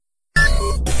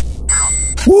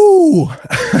Woo!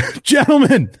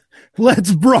 Gentlemen,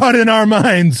 let's broaden our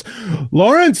minds.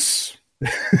 Lawrence,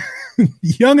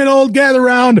 young and old, gather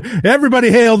round. Everybody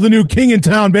hail the new king in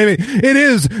town, baby. It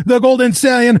is the Golden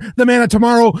Stallion, the man of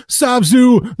tomorrow,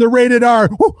 Sabzu, the rated R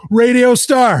radio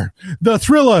star, the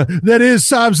thriller that is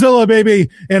Sobzilla, baby.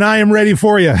 And I am ready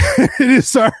for you. It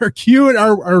is our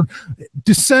our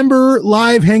December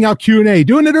live hangout Q&A.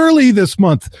 Doing it early this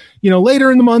month.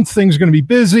 Later in the month, things are going to be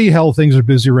busy. Hell, things are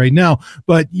busy right now.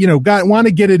 But, want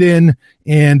to get it in.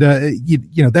 And,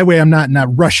 that way I'm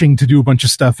not rushing to do a bunch of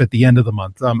stuff at the end of the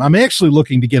month. I'm actually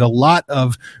looking to get a lot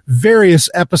of various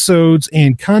episodes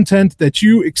and content that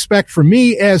you expect from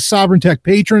me as Sovereign Tech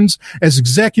patrons, as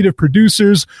executive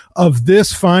producers of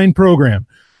this fine program.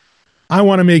 I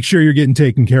want to make sure you're getting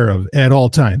taken care of at all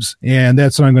times. And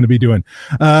that's what I'm going to be doing.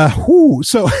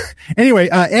 So anyway,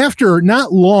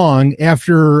 not long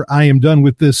after I am done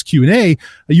with this Q&A,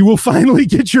 you will finally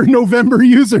get your November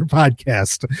user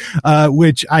podcast,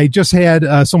 which I just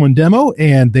had someone demo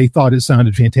and they thought it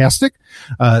sounded fantastic.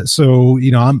 So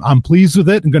I'm pleased with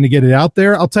it. I'm going to get it out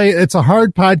there. I'll tell you, it's a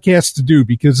hard podcast to do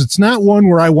because it's not one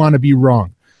where I want to be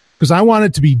wrong, because I want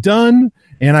it to be done.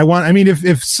 And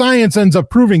if science ends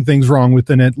up proving things wrong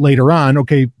within it later on,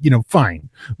 okay, fine.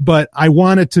 But I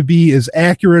want it to be as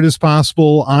accurate as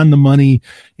possible, on the money,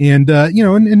 and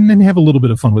have a little bit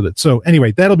of fun with it. So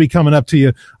anyway, that'll be coming up to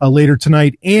you later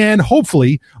tonight. And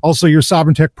hopefully also your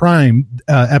Sovereign Tech Prime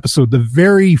episode, the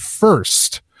very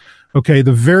first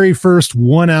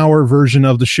 1 hour version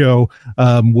of the show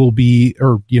will be,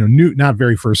 new, not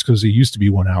very first, because it used to be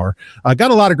 1 hour. I got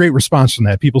a lot of great response from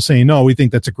that. People saying, no, we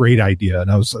think that's a great idea.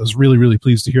 And I was really, really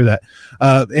pleased to hear that.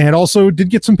 And also did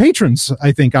get some patrons,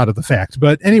 I think, out of the fact.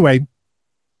 But anyway,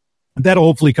 that'll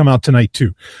hopefully come out tonight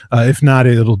too. If not,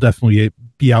 it'll definitely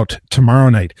be out tomorrow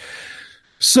night.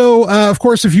 So, of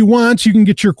course, if you want, you can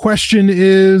get your questions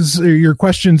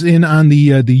in on the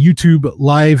YouTube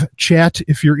live chat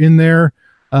if you're in there.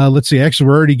 Let's see. Actually,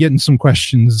 we're already getting some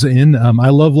questions in. I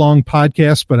love long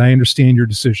podcasts, but I understand your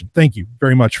decision. Thank you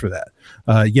very much for that.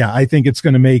 I think it's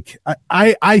going to make.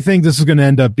 I think this is going to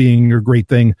end up being a great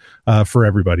thing for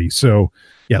everybody. So,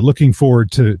 yeah, looking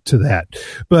forward to that.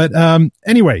 But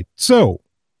anyway, so.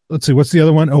 Let's see, what's the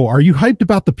other one? Oh, are you hyped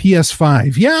about the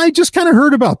PS5? Yeah, I just kind of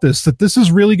heard about that this is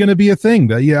really going to be a thing.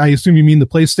 Yeah, I assume you mean the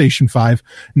PlayStation 5,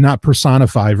 not Persona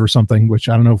 5 or something, which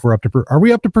I don't know if we're up to. Are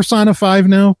we up to Persona 5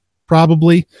 now?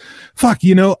 Probably. Fuck,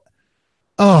 I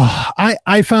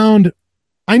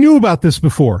knew about this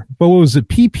before, but what was it?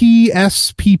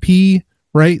 PPSPP,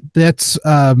 right? That's,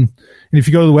 and if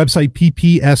you go to the website,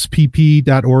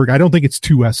 ppspp.org, I don't think it's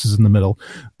two S's in the middle,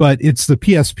 but it's the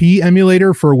PSP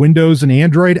emulator for Windows and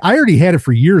Android. I already had it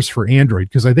for years for Android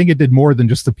because I think it did more than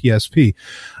just the PSP.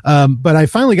 But I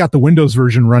finally got the Windows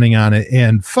version running on it,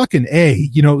 and fucking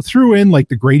threw in like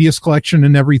the Gradius collection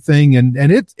and everything. And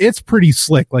it's pretty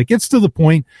slick. Like, it's to the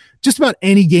point, just about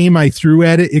any game I threw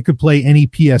at it, it could play any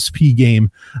PSP game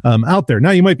out there.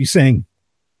 Now you might be saying,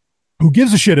 who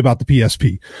gives a shit about the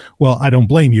PSP? Well, I don't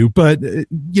blame you, but at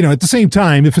the same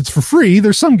time, if it's for free,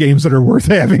 there's some games that are worth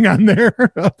having on there.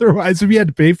 Otherwise, if you had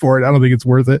to pay for it, I don't think it's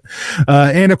worth it.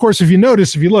 And of course, if you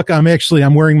look, I'm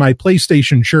wearing my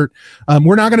PlayStation shirt.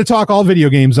 We're not going to talk all video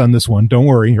games on this one. Don't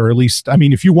worry. Or at least,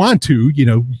 if you want to,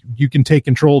 you can take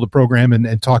control of the program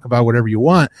and talk about whatever you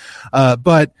want.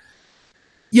 But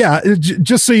yeah,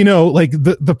 just so you know, like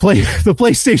the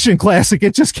PlayStation Classic,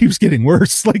 it just keeps getting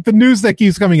worse. Like the news that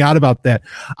keeps coming out about that.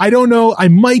 I don't know. I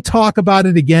might talk about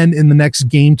it again in the next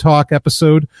Game Talk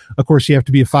episode. Of course, you have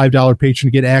to be a $5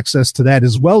 patron to get access to that,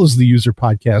 as well as the user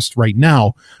podcast right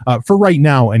now, for right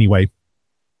now anyway.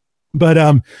 But,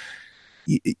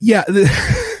 yeah,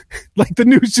 like the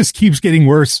news just keeps getting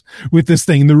worse with this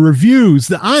thing. The reviews,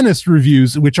 the honest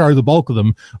reviews, which are the bulk of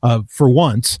them, for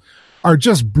once, are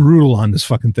just brutal on this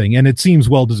fucking thing, and it seems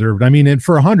well deserved. And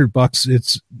for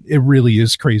 $100, it really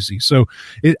is crazy. So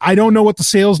I don't know what the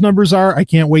sales numbers are. I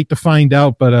can't wait to find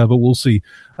out, but we'll see.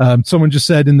 Someone just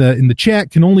said in the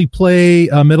chat, can only play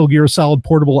Metal Gear Solid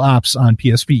Portable Ops on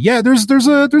PSP. Yeah, there's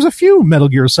a few Metal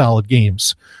Gear Solid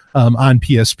games on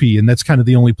PSP, and that's kind of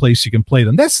the only place you can play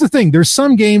them. That's the thing. There's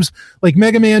some games like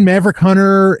Mega Man, Maverick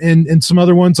Hunter, and some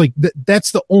other ones like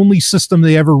that's the only system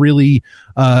they ever really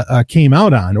came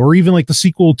out on, or even like the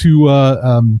sequel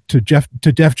to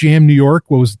Def Jam New York.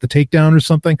 What was it, The Takedown or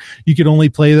something? You could only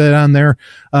play that on there.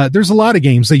 There's a lot of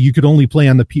games that you could only play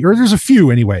on the or there's a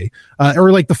few anyway,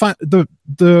 or like the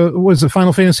was the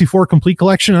Final Fantasy IV Complete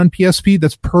Collection on PSP.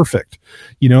 That's perfect,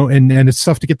 and it's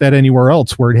tough to get that anywhere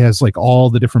else where it has like all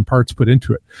the different parts put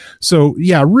into it. So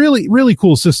yeah, really, really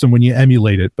cool system when you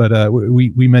emulate it. But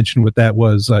we mentioned what that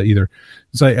was either.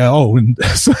 It's like, and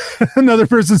so another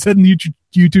person said in the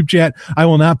YouTube chat, I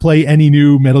will not play any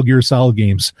new Metal Gear Solid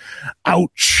games.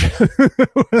 Ouch.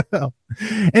 Well,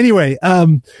 anyway,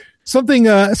 something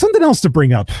else to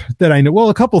bring up that I know. Well,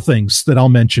 a couple things that I'll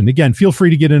mention. Again, feel free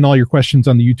to get in all your questions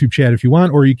on the YouTube chat if you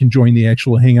want, or you can join the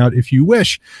actual hangout if you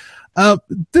wish.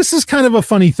 This is kind of a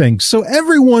funny thing. So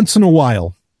every once in a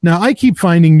while, now I keep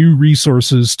finding new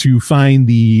resources to find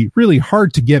the really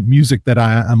hard to get music that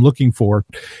I'm looking for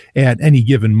at any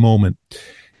given moment.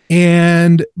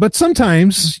 But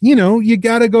sometimes, you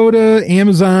got to go to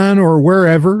Amazon or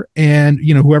wherever and,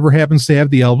 whoever happens to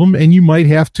have the album, and you might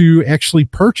have to actually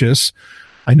purchase.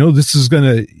 I know this is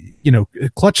going to,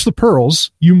 clutch the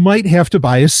pearls. You might have to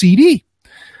buy a CD.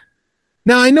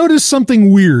 Now, I noticed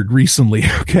something weird recently.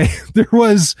 Okay. There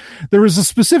was a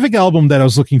specific album that I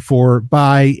was looking for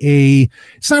by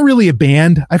it's not really a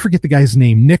band. I forget the guy's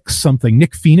name, Nick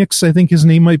Phoenix, I think his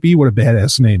name might be. What a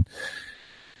badass name.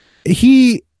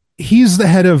 He's the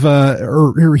head of,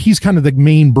 or he's kind of the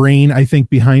main brain, I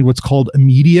think, behind what's called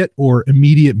Immediate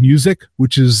Music,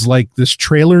 which is like this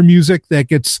trailer music that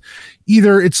gets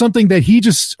either it's something that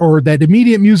that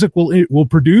Immediate Music will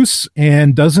produce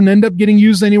and doesn't end up getting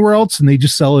used anywhere else, and they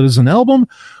just sell it as an album,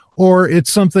 or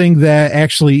it's something that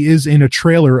actually is in a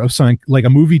trailer of something like a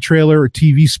movie trailer, a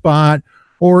TV spot,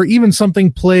 or even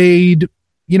something played,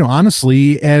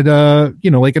 honestly at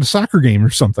like at a soccer game or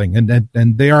something,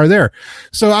 and they are there.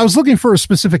 So I was looking for a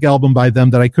specific album by them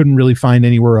that I couldn't really find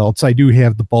anywhere else. I do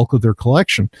have the bulk of their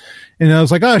collection, and I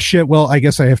was like, oh shit, well, I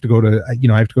guess I have to go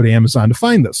to Amazon to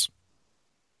find this.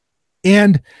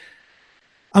 And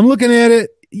I'm looking at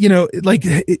it, like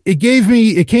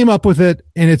it came up with it,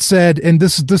 and it said, and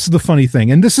this is the funny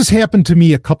thing, and this has happened to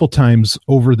me a couple times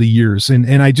over the years, and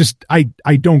I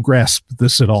don't grasp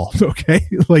this at all. Okay.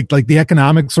 like the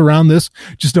economics around this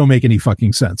just don't make any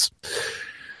fucking sense.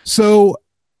 So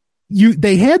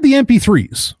they had the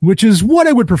MP3s, which is what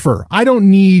I would prefer. I don't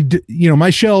need, my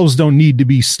shelves don't need to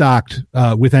be stocked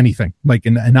with anything,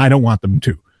 and I don't want them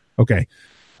to. Okay.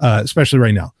 Especially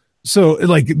right now. So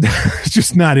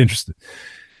just not interested.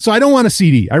 So I don't want a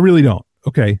CD. I really don't.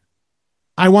 Okay.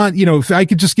 I want, if I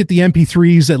could just get the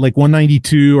MP3s at like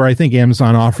 192, or I think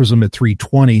Amazon offers them at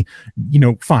 320,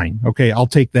 fine. Okay. I'll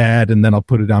take that, and then I'll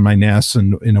put it on my NAS,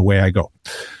 and away I go.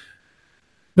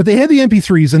 But they had the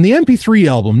MP3s, and the MP3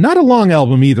 album, not a long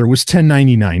album either, was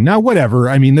 $10.99. Now, whatever.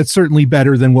 I mean, that's certainly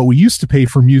better than what we used to pay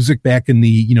for music back in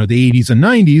the, the 80s and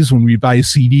 90s, when we'd buy a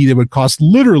CD that would cost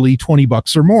literally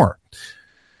 $20 or more.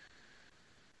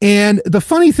 And the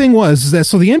funny thing was that,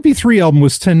 so the MP3 album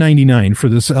was $10.99 for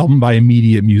this album by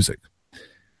Immediate Music.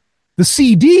 The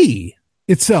CD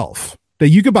itself that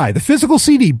you could buy, the physical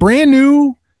CD, brand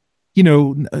new,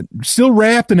 still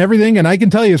wrapped and everything. And I can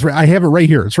tell you, I have it right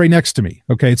here. It's right next to me.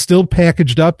 Okay. It's still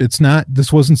packaged up.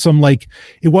 This wasn't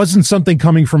it wasn't something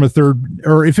coming from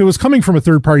or if it was coming from a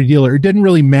third party dealer, it didn't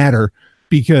really matter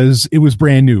because it was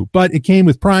brand new, but it came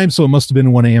with Prime. So it must have been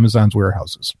in one of Amazon's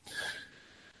warehouses.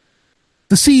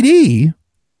 The CD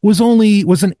was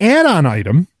an add-on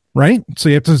item, right? So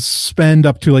you have to spend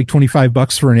up to like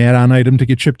 $25 for an add-on item to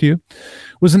get shipped to you.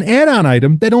 Was an add-on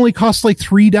item that only cost like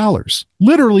 $3,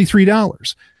 literally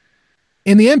 $3.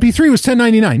 And the MP3 was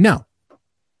 $10.99.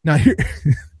 Now here,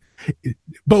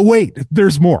 but wait,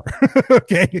 there's more.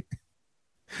 Okay.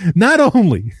 Not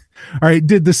only, all right,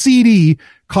 did the CD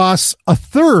cost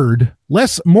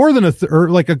more than a third, or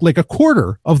like a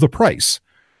quarter of the price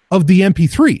of the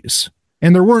MP3s.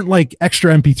 And there weren't like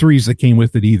extra MP3s that came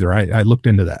with it either. I looked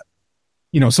into that.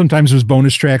 Sometimes there's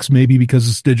bonus tracks, maybe because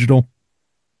it's digital.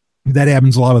 That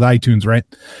happens a lot with iTunes, right?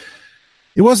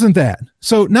 It wasn't that.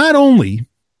 So not only,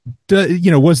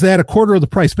 was that a quarter of the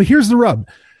price, but here's the rub.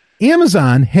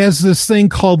 Amazon has this thing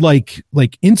called like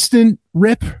Instant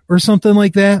Rip or something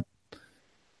like that,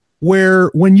 where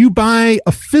when you buy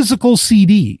a physical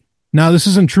CD, now, this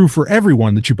isn't true for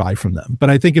everyone that you buy from them, but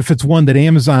I think if it's one that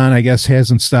Amazon, I guess,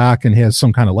 has in stock and has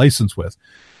some kind of license with,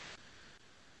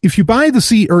 if you buy the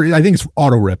CD, or I think it's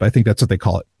Auto Rip, I think that's what they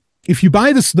call it. If you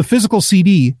buy the physical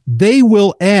CD, they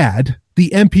will add the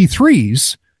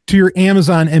MP3s to your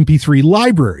Amazon MP3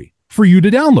 library for you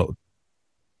to download.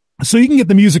 So you can get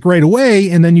the music right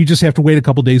away, and then you just have to wait a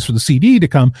couple days for the CD to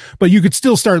come, but you could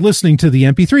still start listening to the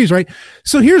MP3s, right?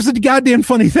 So here's the goddamn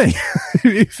funny thing.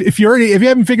 if you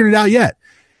haven't figured it out yet,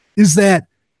 is that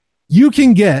you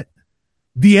can get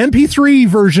the MP3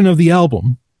 version of the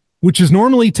album, which is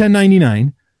normally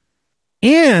 $10.99,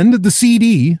 and the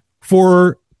CD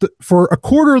for a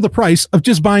quarter of the price of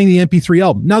just buying the MP3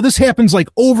 album. Now this happens like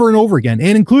over and over again,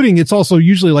 and including it's also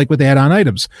usually like with add-on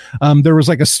items. There was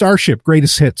like a Starship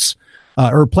Greatest Hits,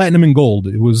 or Platinum and Gold.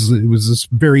 It was this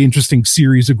very interesting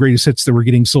series of greatest hits that were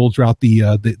getting sold throughout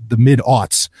the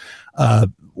mid-aughts,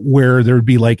 where there would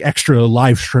be like extra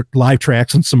live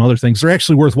tracks and some other things. They're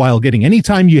actually worthwhile getting.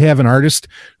 Anytime you have an artist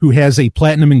who has a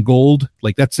Platinum and Gold,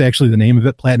 like that's actually the name of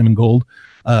it, Platinum and Gold,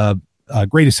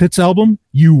 greatest hits album,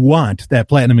 you want that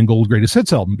Platinum and Gold greatest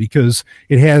hits album because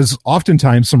it has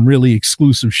oftentimes some really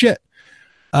exclusive shit.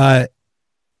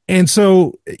 And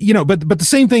so, but the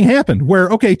same thing happened where,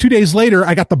 okay, 2 days later,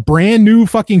 I got the brand new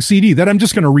fucking CD that I'm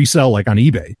just going to resell like on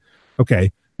eBay.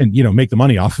 Okay. And, make the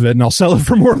money off of it, and I'll sell it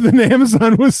for more than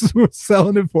Amazon was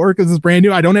selling it for because it's brand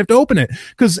new. I don't have to open it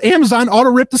because Amazon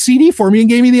auto-ripped the CD for me and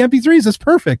gave me the MP3s. That's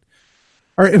perfect.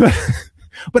 All right.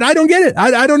 But I don't get it.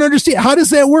 I don't understand. How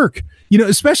does that work?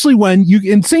 Especially when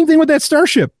and same thing with that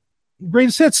Starship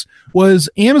Greatest Hits was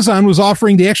Amazon was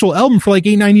offering the actual album for like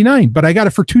 $8.99, but I got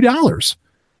it for $2.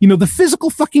 The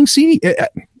physical fucking CD.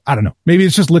 I don't know. Maybe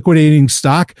it's just liquidating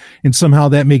stock and somehow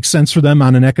that makes sense for them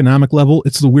on an economic level.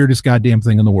 It's the weirdest goddamn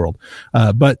thing in the world.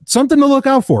 But something to look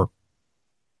out for.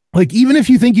 Like, even if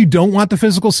you think you don't want the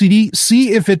physical CD,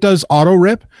 see if it does auto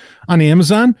rip on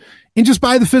Amazon and just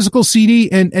buy the physical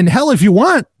CD. And hell, if you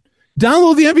want,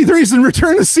 download the MP3s and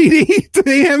return the CD to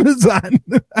the Amazon.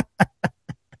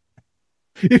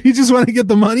 If you just want to get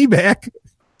the money back.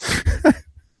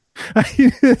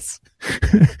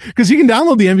 Because you can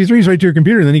download the MP3s right to your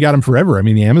computer and then you got them forever. I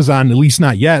mean, the Amazon, at least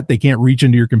not yet, they can't reach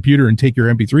into your computer and take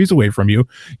your MP3s away from you,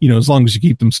 as long as you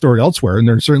keep them stored elsewhere. And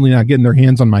they're certainly not getting their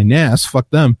hands on my NAS. Fuck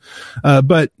them.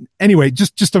 But anyway,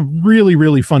 just a really,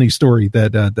 really funny story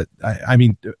that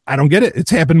I don't get it. It's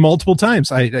happened multiple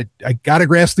times. I got to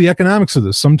grasp the economics of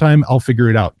this. Sometime I'll figure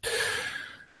it out.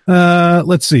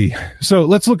 Let's see. So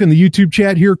let's look in the YouTube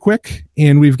chat here quick.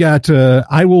 And we've got,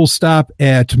 I will stop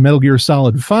at Metal Gear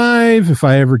Solid 5 if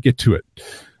I ever get to it.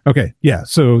 Okay. Yeah.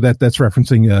 So that's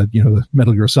referencing, the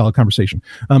Metal Gear Solid conversation.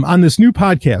 On this new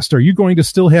podcast, are you going to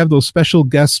still have those special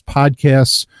guest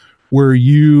podcasts where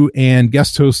you and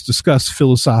guest hosts discuss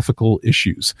philosophical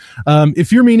issues?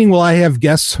 If you're meaning, will I have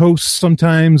guest hosts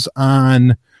sometimes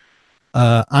on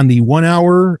the 1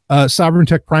 hour Sovereign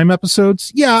Tech Prime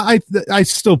episodes? Yeah, I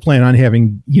still plan on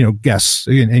having, guests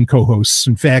and co-hosts.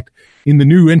 In fact, in the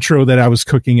new intro that I was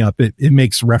cooking up, it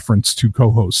makes reference to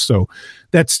co-hosts. So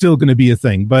that's still going to be a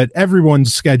thing. But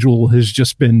everyone's schedule has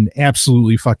just been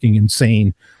absolutely fucking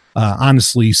insane,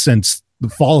 honestly, since the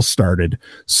fall started.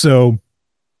 So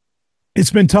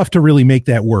it's been tough to really make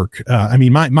that work.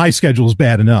 My schedule is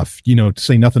bad enough, to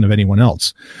say nothing of anyone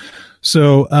else.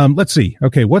 So let's see.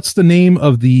 Okay, what's the name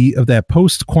of that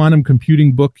post-quantum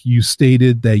computing book you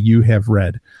stated that you have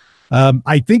read?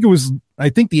 I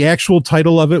think the actual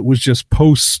title of it was just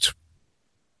post-quantum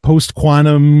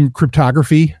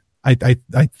cryptography. I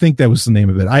think that was the name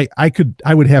of it.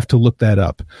 I would have to look that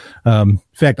up. In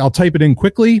fact, I'll type it in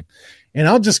quickly, and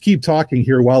I'll just keep talking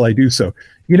here while I do so.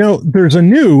 There's a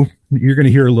new. You're going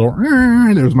to hear a little.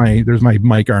 There's my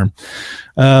mic arm.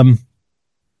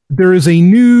 There is a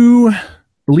new,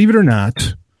 believe it or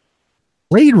not,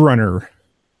 Blade Runner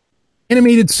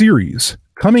animated series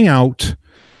coming out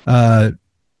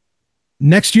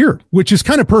next year, which is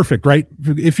kind of perfect, right?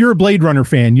 If you're a Blade Runner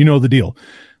fan, you know the deal.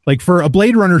 Like, for a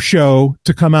Blade Runner show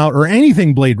to come out, or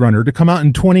anything Blade Runner to come out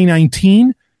in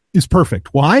 2019 is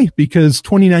perfect. Why? Because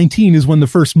 2019 is when the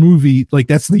first movie, like,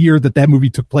 that's the year that movie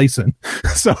took place in.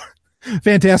 So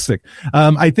fantastic.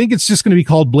 I think it's just going to be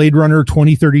called Blade Runner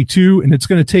 2032, and it's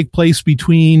going to take place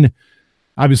between,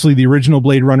 obviously, the original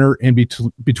Blade Runner and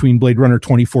between Blade Runner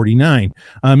 2049.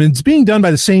 And it's being done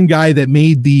by the same guy that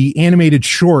made the animated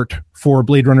short for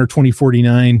Blade Runner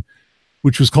 2049,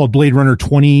 which was called Blade Runner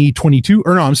 2022.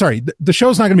 Or no, I'm sorry. The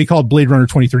show's not going to be called Blade Runner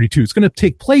 2032. It's going to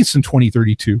take place in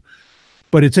 2032,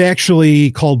 but it's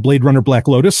actually called Blade Runner Black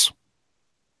Lotus.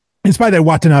 It's by that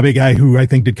Watanabe guy who I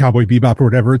think did Cowboy Bebop or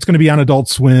whatever. It's going to be on Adult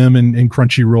Swim and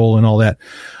Crunchyroll and all that.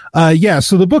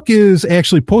 So the book is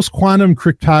actually Post-Quantum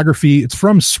Cryptography. It's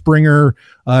from Springer.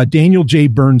 Daniel J.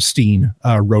 Bernstein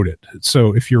wrote it.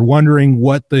 So if you're wondering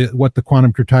what the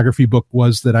quantum cryptography book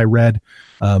was that I read,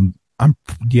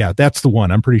 that's the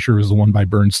one. I'm pretty sure it was the one by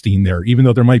Bernstein there, even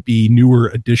though there might be newer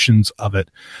editions of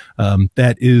it.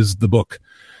 That is the book.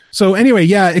 So anyway,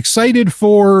 excited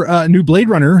for new Blade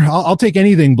Runner. I'll take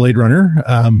anything Blade Runner.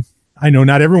 I know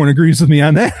not everyone agrees with me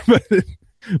on that,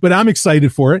 but I'm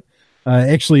excited for it.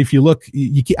 Actually, if you look,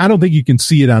 I don't think you can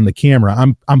see it on the camera.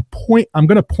 I'm going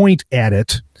to point at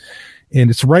it, and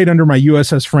it's right under my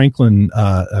USS Franklin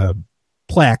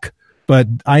plaque. but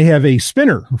I have a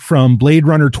spinner from Blade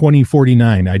Runner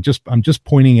 2049. I'm just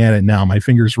pointing at it now. My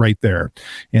finger's right there.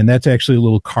 And that's actually a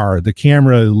little car. The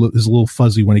camera is a little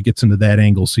fuzzy when it gets into that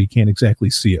angle, so you can't exactly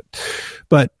see it.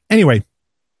 But anyway,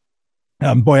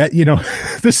 boy,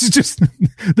 this is just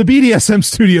the BDSM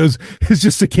Studios is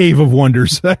just a cave of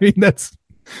wonders. I mean, that's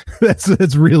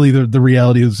really the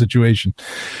reality of the situation.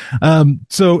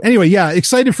 So anyway, yeah,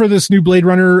 excited for this new Blade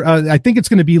Runner. I think it's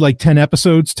going to be like 10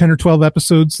 or 12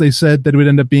 episodes. They said that it would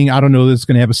end up being, I don't know that it's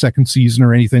going to have a second season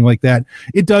or anything like that.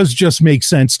 It does just make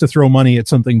sense to throw money at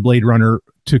something Blade Runner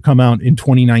to come out in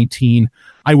 2019.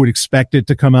 I would expect it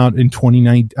to come out in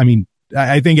 2019. I mean,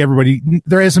 I think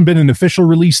there hasn't been an official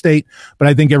release date, but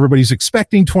I think everybody's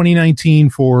expecting 2019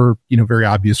 for, very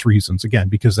obvious reasons. Again,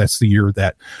 because that's the year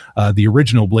that the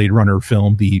original Blade Runner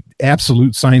film, the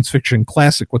absolute science fiction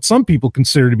classic, what some people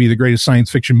consider to be the greatest science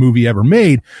fiction movie ever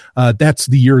made, that's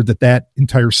the year that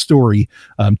entire story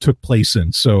took place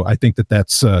in. So I think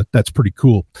that's pretty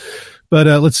cool. But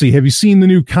let's see. Have you seen the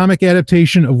new comic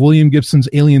adaptation of William Gibson's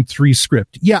Alien 3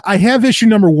 script? Yeah, I have issue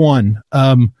number 1.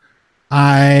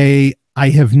 I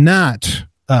have not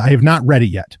read it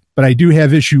yet, but I do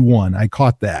have issue 1. I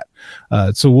caught that.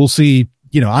 So we'll see.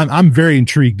 I'm very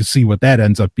intrigued to see what that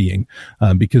ends up being,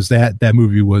 because that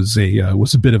movie was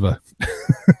a bit of a,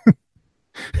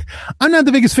 I'm not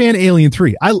the biggest fan of Alien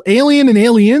 3. Alien and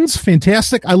Aliens,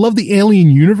 fantastic. I love the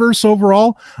Alien universe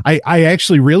overall. I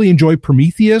actually really enjoy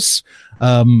Prometheus.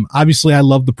 Obviously I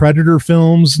love the Predator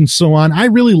films and so on. I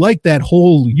really like that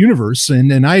whole universe.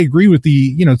 And I agree with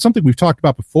it's something we've talked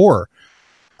about before,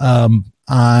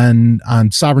 on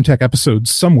Sovereign Tech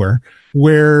episodes somewhere,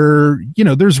 where,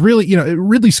 there's really,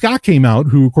 Ridley Scott came out,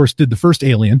 who of course did the first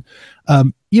Alien.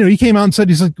 He came out and said,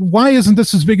 he's like, why isn't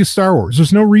this as big as Star Wars?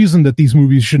 There's no reason that these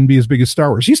movies shouldn't be as big as Star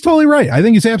Wars. He's totally right. I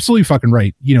think he's absolutely fucking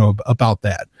right, about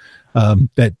that,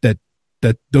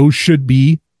 that those should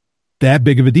be that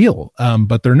big of a deal.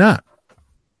 But they're not.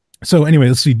 So anyway,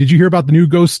 let's see. Did you hear about the new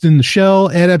Ghost in the Shell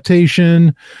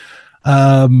adaptation?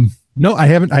 No, I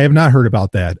haven't. I have not heard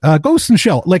about that. Ghost in the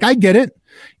Shell. Like, I get it.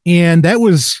 And that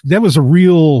was a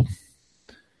real,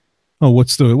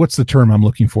 what's the term I'm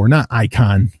looking for? Not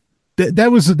icon.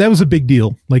 That was a big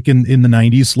deal. Like in the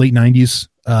 90s, late 90s,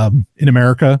 in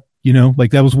America,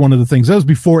 like that was one of the things. That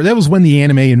was when the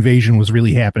anime invasion was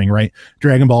really happening, right?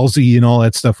 Dragon Ball Z and all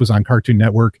that stuff was on Cartoon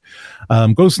Network.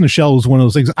 Ghost in the Shell was one of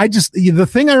those things. The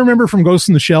thing I remember from Ghost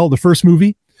in the Shell, the first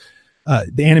movie,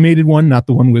 the animated one, not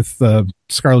the one with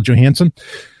Scarlett Johansson.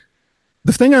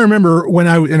 The thing I remember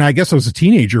and I guess I was a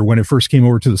teenager when it first came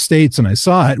over to the States and I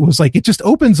saw it, was like, it just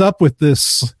opens up with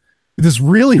this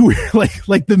really weird,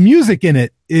 like the music in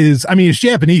it is, I mean, it's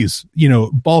Japanese,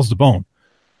 balls to bone,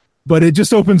 but it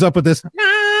just opens up with this,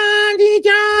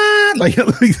 like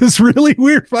this really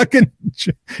weird fucking,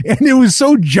 and it was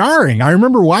so jarring. I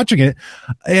remember watching it,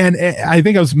 and I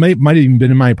think I might have even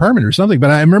been in my apartment or something, but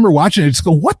I remember watching it, just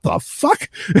go, what the fuck?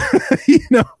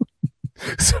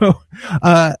 So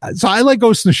I like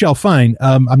Ghost in the Shell fine.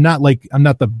 I'm not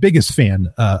the biggest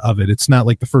fan of it. It's not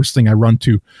like the first thing I run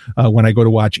to when I go to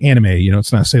watch anime.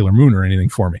 It's not Sailor Moon or anything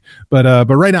for me. But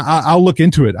right now I'll look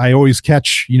into it. I always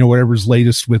catch whatever's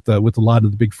latest with a lot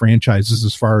of the big franchises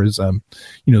as far as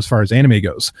anime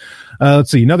goes.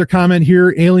 Let's see, another comment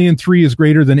here. Alien 3 is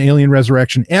greater than Alien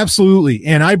Resurrection. Absolutely.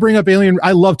 And I bring up Alien.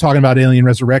 I love talking about Alien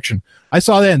Resurrection. I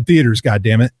saw that in theaters,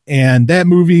 goddammit. And that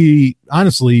movie,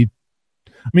 honestly,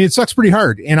 I mean, it sucks pretty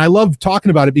hard. And I love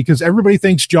talking about it because everybody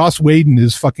thinks Joss Whedon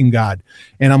is fucking God.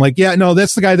 And I'm like, yeah, no,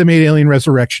 that's the guy that made Alien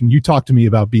Resurrection. You talk to me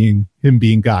about him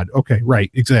being God. Okay,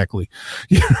 right, exactly.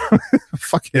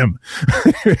 Fuck him.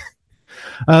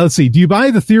 Let's see. Do you buy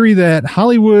the theory that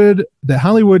Hollywood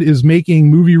is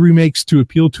making movie remakes to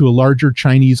appeal to a larger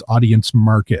Chinese audience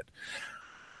market?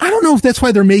 I don't know if that's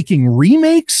why they're making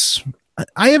remakes.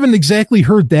 I haven't exactly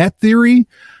heard that theory.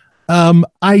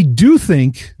 I do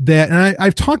think that, and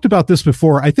I've talked about this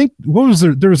before. I think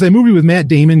there was a movie with Matt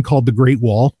Damon called The Great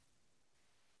Wall.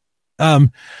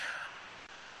 And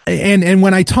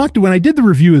when I did the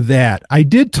review of that, I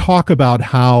did talk about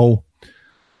how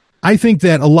I think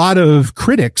that a lot of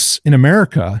critics in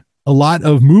America, a lot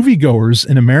of moviegoers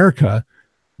in America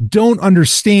don't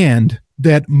understand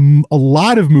that a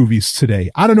lot of movies today,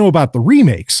 I don't know about the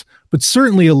remakes, but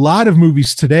certainly a lot of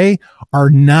movies today are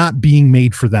not being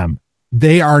made for them.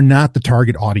 They are not the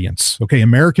target audience. Okay.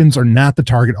 Americans are not the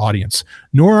target audience,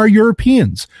 nor are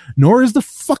Europeans, nor is the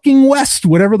fucking West,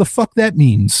 whatever the fuck that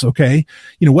means. Okay.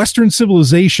 Western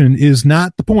civilization is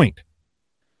not the point.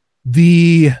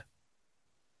 The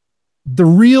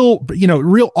real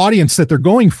audience that they're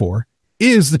going for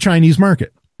is the Chinese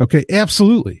market. Okay.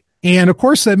 Absolutely. And of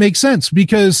course that makes sense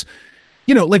because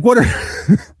like what are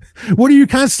what are you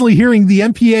constantly hearing the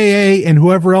MPAA and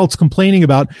whoever else complaining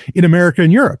about in America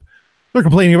and Europe? They're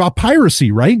complaining about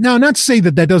piracy, right? Now, not to say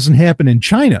that doesn't happen in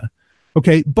China,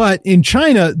 okay, but in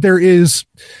China there's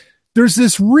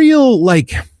this real,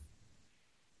 like,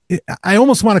 I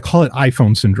almost want to call it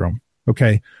iPhone syndrome,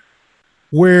 okay,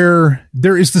 where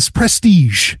there is this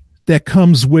prestige that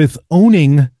comes with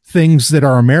owning things that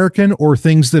are American or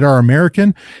things that are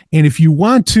American. And if you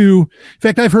want to, in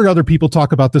fact, I've heard other people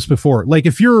talk about this before. Like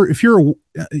if you're,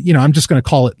 I'm just going to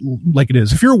call it like it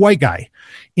is. If you're a white guy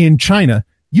in China,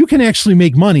 you can actually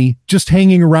make money just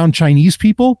hanging around Chinese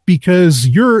people, because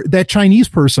that Chinese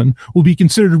person will be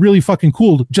considered really fucking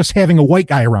cool just having a white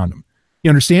guy around them. You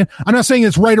understand? I'm not saying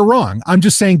it's right or wrong. I'm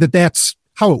just saying that that's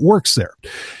how it works there.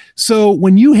 So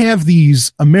when you have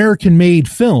these American-made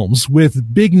films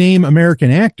with big-name American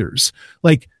actors,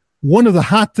 like, one of the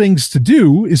hot things to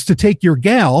do is to take your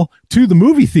gal to the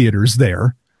movie theaters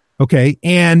there, okay,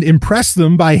 and impress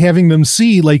them by having them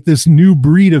see, like, this new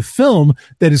breed of film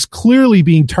that is clearly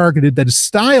being targeted, that is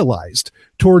stylized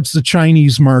towards the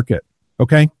Chinese market,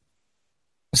 okay?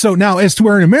 So now, as to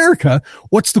where in America,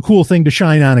 what's the cool thing to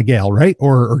shine on a gal, right?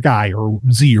 Or guy or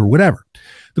Z or whatever.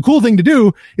 The cool thing to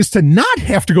do is to not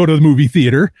have to go to the movie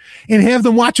theater and have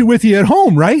them watch it with you at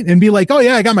home, right? And be like, oh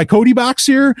yeah, I got my Kodi box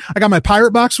here. I got my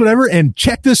pirate box, whatever. And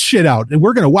check this shit out. And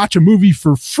we're going to watch a movie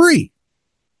for free.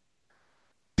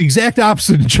 The exact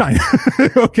opposite in China.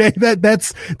 Okay.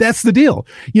 That's the deal,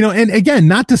 and again,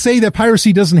 not to say that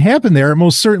piracy doesn't happen there. It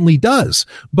most certainly does.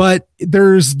 But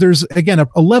there's again,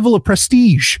 a level of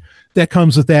prestige that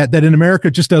comes with that in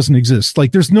America just doesn't exist.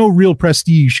 Like, there's no real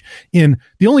prestige the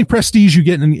only prestige you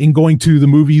get in going to the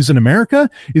movies in America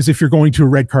is if you're going to a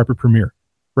red carpet premiere,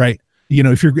 right?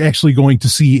 If you're actually going to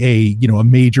see a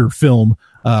major film,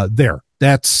 there,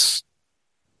 that's,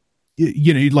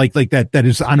 like that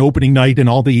is on opening night, and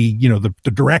all the,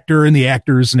 the director and the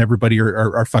actors and everybody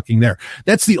are fucking there.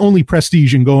 That's the only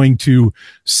prestige in going to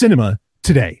cinema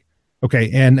today.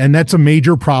 Okay. And that's a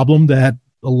major problem that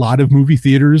a lot of movie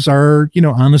theaters are,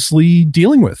 honestly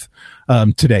dealing with,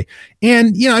 today.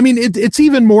 And, it's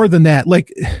even more than that.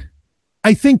 Like,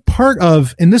 I think part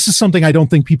of, and this is something I don't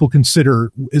think people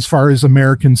consider as far as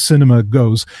American cinema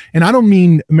goes. And I don't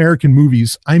mean American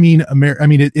movies. I mean,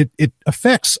 it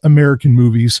affects American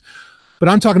movies, but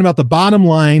I'm talking about the bottom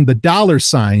line, the dollar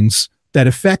signs that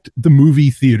affect the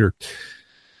movie theater.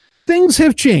 Things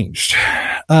have changed,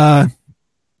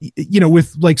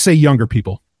 with, like, say, younger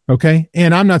people. Okay.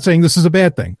 And I'm not saying this is a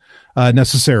bad thing,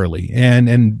 necessarily. And,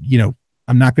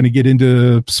 I'm not going to get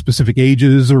into specific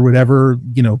ages or whatever,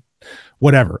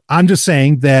 whatever. I'm just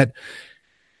saying that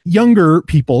younger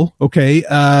people, okay,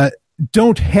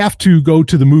 don't have to go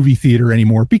to the movie theater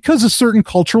anymore because of certain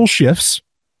cultural shifts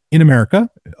in America,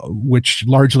 which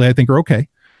largely I think are okay.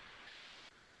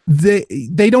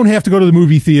 They don't have to go to the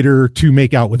movie theater to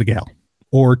make out with a gal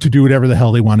or to do whatever the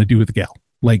hell they want to do with a gal.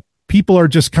 Like, people are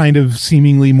just kind of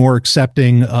seemingly more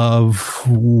accepting of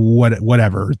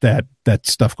whatever that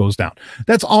stuff goes down.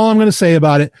 That's all I'm going to say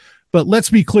about it. But let's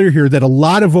be clear here that a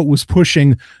lot of what was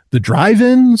pushing the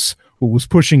drive-ins, what was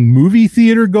pushing movie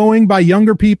theater going by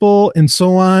younger people and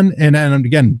so on, and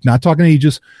again, not talking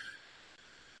ages,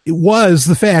 it was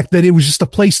the fact that it was just a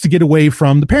place to get away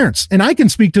from the parents. And I can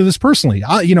speak to this personally.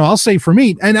 I'll say for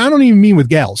me, and I don't even mean with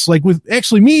gals, like with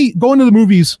actually me going to the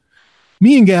movies,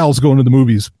 me and gals going to the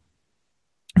movies,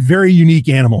 very unique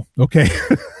animal. Okay.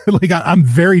 Like, I'm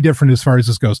very different as far as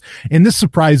this goes. And this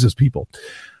surprises people.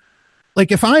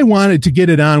 Like, if I wanted to get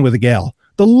it on with a gal,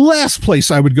 the last place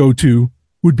I would go to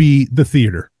would be the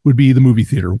theater, would be the movie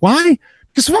theater. Why?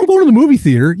 Because if I'm going to the movie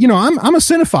theater, I'm a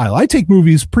cinephile. I take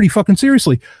movies pretty fucking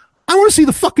seriously. I want to see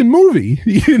the fucking movie,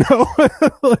 this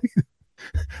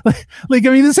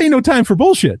ain't no time for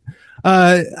bullshit.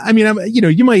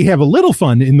 You might have a little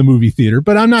fun in the movie theater,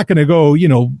 but I'm not going to go,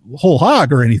 whole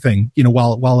hog or anything,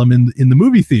 while I'm in the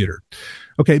movie theater.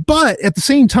 Okay. But at the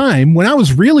same time, when I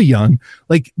was really young,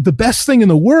 like, the best thing in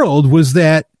the world was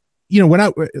that, when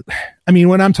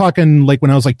I'm talking like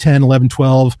when I was like 10, 11,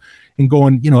 12 and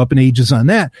going, up in ages on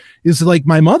that, is like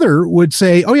my mother would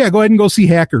say, oh yeah, go ahead and go see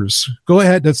Hackers. Go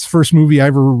ahead. That's the first movie I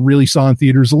ever really saw in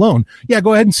theaters alone. Yeah.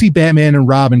 Go ahead and see Batman and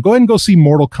Robin. Go ahead and go see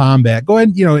Mortal Kombat. Go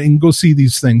ahead, and go see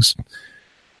these things.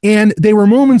 And they were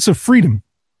moments of freedom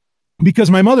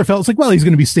because my mother felt it's like, well, he's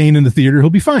going to be staying in the theater. He'll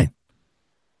be fine.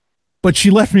 But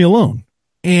she left me alone.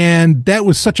 And that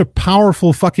was such a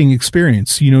powerful fucking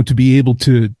experience, to be able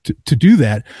to do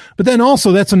that. But then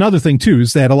also, that's another thing too,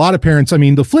 is that a lot of parents,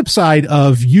 the flip side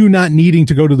of you not needing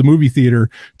to go to the movie theater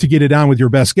to get it on with your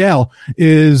best gal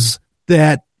is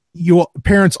that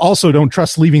parents also don't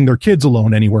trust leaving their kids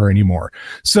alone anywhere anymore.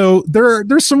 So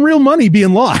there's some real money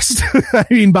being lost. I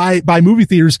mean, by movie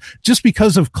theaters, just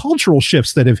because of cultural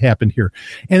shifts that have happened here.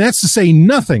 And that's to say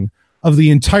nothing of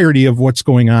the entirety of what's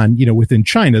going on, within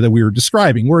China that we were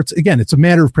describing, where it's a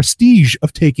matter of prestige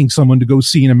of taking someone to go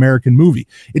see an American movie.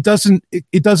 It doesn't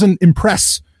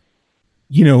impress,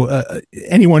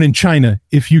 anyone in China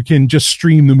if you can just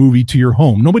stream the movie to your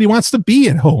home. Nobody wants to be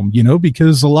at home,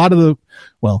 because a lot of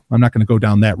I'm not going to go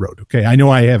down that road. Okay. I know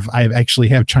I actually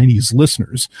have Chinese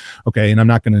listeners. Okay. And I'm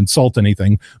not going to insult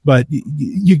anything, but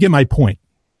you get my point.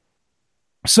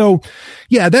 So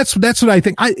yeah, that's what I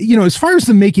think. As far as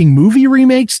the making movie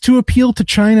remakes to appeal to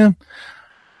China,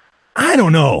 I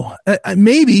don't know.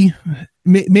 Maybe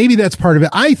that's part of it.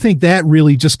 I think that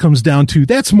really just comes down to,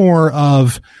 that's more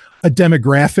of a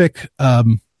demographic.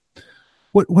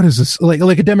 What is this? Like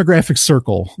a demographic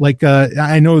circle.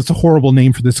 I know it's a horrible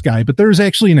name for this guy, but there's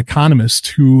actually an economist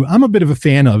who I'm a bit of a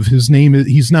fan of. His name is,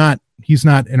 he's not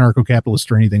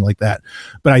anarcho-capitalist or anything like that,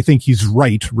 but I think he's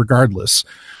right regardless.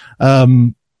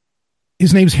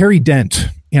 His name's Harry Dent,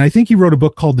 and I think he wrote a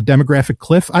book called The Demographic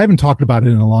Cliff. I haven't talked about it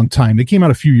in a long time. It came out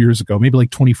a few years ago, maybe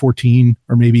like 2014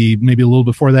 or maybe a little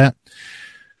before that.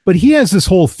 But he has this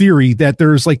whole theory that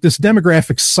there's like this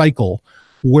demographic cycle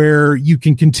where you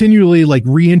can continually like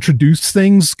reintroduce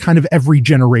things kind of every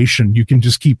generation. You can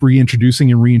just keep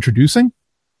reintroducing and reintroducing.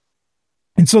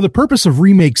 And so the purpose of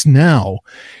remakes now,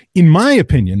 in my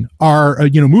opinion, are,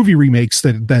 movie remakes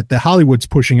that Hollywood's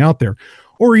pushing out there,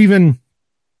 or even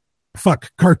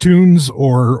cartoons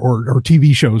or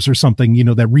TV shows or something,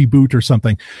 that reboot or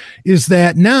something, is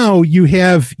that now you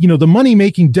have, the money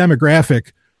making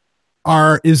demographic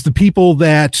is the people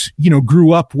that,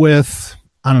 grew up with,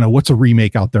 I don't know, what's a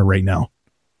remake out there right now?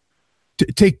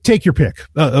 Take your pick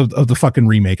of the fucking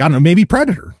remake. I don't know, maybe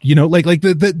Predator, like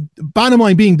the bottom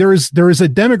line being there is a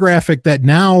demographic that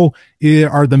now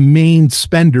are the main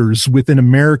spenders within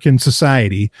American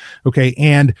society. Okay.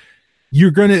 And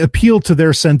you're going to appeal to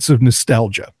their sense of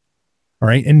nostalgia. All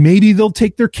right. And maybe they'll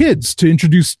take their kids to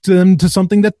introduce them to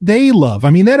something that they love. I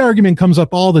mean, that argument comes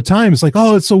up all the time. It's like,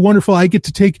 oh, it's so wonderful. I get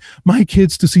to take my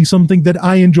kids to see something that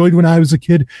I enjoyed when I was a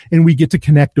kid, and we get to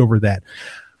connect over that.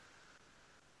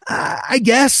 I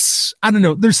guess, I don't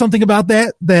know. There's something about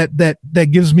that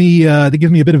gives me a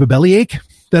bit of a bellyache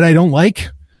that I don't like.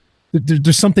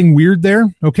 There's something weird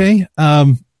there. Okay.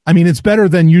 I mean, it's better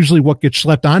than usually what gets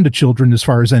schlepped onto children as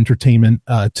far as entertainment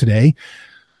today.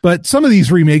 But some of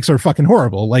these remakes are fucking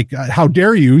horrible. Like, how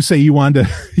dare you say you want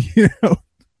to,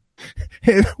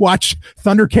 watch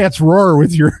Thundercats roar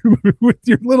with your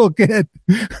little kid?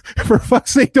 For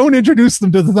fuck's sake, don't introduce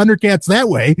them to the Thundercats that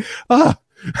way.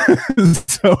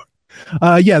 So,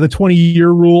 the 20-year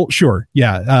rule. Sure.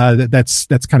 Yeah. That's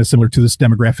kind of similar to this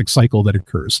demographic cycle that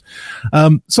occurs.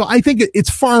 So I think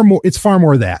it's far more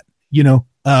of that,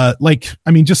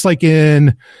 just like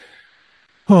in,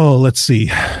 let's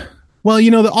see. Well,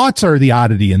 the aughts are the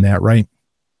oddity in that, right?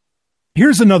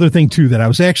 Here's another thing too that I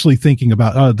was actually thinking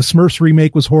about. The Smurfs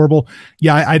remake was horrible.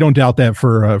 Yeah. I don't doubt that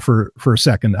for a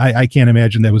second. I can't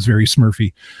imagine that was very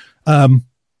Smurfy.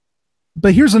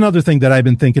 But here's another thing that I've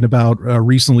been thinking about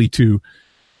recently too.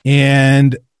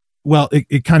 And well,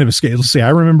 it kind of escaped. Let's say I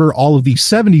remember all of the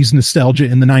 70s nostalgia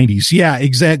in the 90s. Yeah,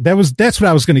 exact. That's what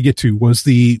I was going to get to was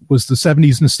the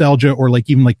 70s nostalgia, or like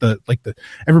even like the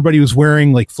everybody was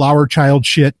wearing like Flower Child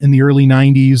shit in the early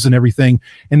 90s and everything.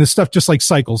 And the stuff just like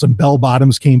cycles, and bell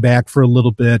bottoms came back for a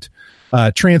little bit.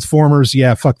 Transformers.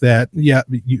 Yeah. Fuck that. Yeah.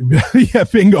 Yeah.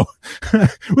 Bingo.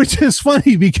 Which is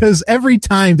funny because every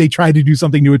time they try to do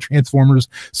something new with Transformers,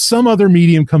 some other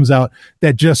medium comes out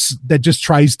that just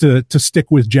tries to stick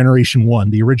with Generation 1,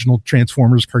 the original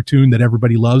Transformers cartoon that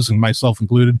everybody loves, and myself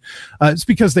included. It's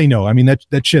because they know, I mean,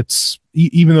 that shit's,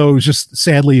 even though it was just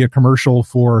sadly a commercial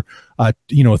for, a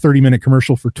 30-minute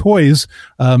commercial for toys,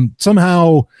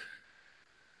 somehow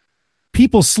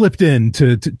people slipped in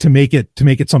to make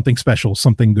it something special,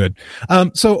 something good.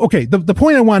 So, okay. The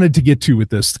point I wanted to get to with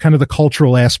this, kind of the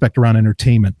cultural aspect around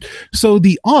entertainment. So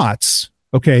the aughts,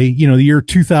 okay, the year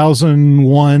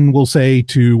 2001, we'll say,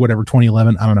 to whatever,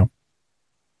 2011, I don't know.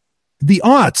 The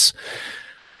aughts,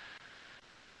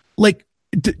 like,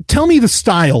 tell me the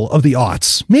style of the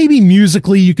aughts. Maybe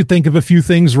musically you could think of a few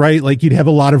things, right? Like you'd have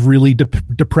a lot of really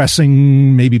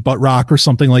depressing, maybe butt rock or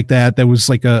something like that. That was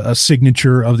like a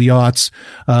signature of the aughts.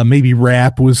 Maybe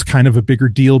rap was kind of a bigger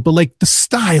deal, but like the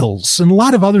styles and a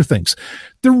lot of other things.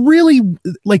 They're really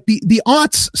like the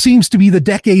aughts seems to be the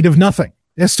decade of nothing.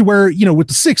 As to where, with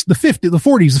the 60s, the 50s, the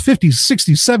 40s, the 50s,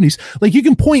 60s, 70s, like you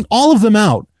can point all of them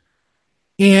out,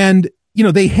 and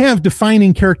they have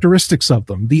defining characteristics of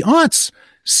them. The aughts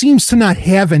seems to not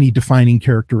have any defining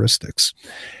characteristics.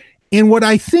 And what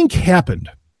I think happened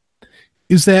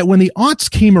is that when the aughts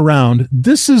came around,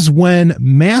 this is when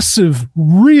massive,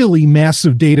 really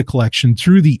massive data collection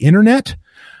through the internet,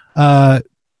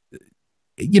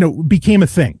 became a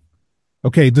thing.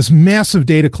 Okay, this massive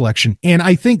data collection. And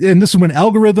I think, and this is when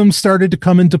algorithms started to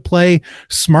come into play,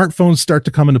 smartphones start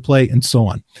to come into play, and so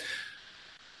on.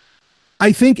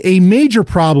 I think a major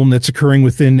problem that's occurring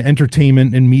within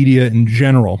entertainment and media in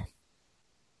general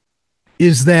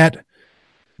is that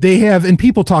they have, and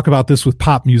people talk about this with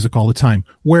pop music all the time,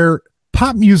 where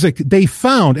pop music, they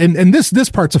found, and this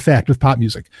part's a fact with pop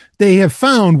music, they have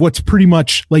found what's pretty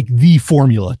much like the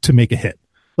formula to make a hit.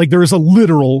 Like there is a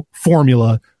literal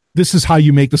formula. This is how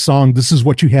you make the song. This is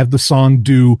what you have the song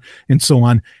do, and so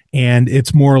on. And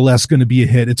it's more or less going to be a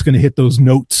hit. It's going to hit those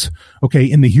notes, okay,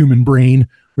 in the human brain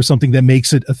or something that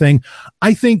makes it a thing.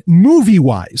 I think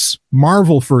movie-wise,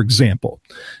 Marvel, for example,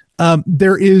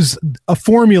 there is a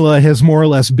formula has more or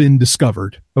less been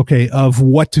discovered, okay, of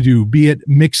what to do, be it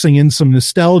mixing in some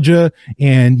nostalgia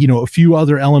and, a few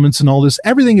other elements and all this.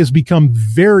 Everything has become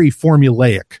very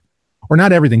formulaic, or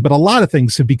not everything, but a lot of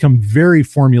things have become very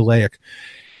formulaic.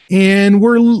 And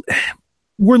we're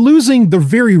losing the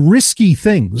very risky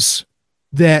things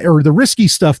or the risky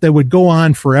stuff that would go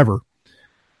on forever.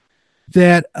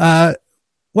 That,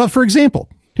 for example,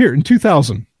 here in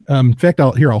 2000, in fact,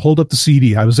 I'll hold up the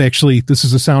CD. This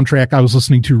is a soundtrack I was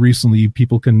listening to recently.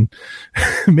 People can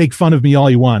make fun of me all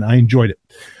you want. I enjoyed it.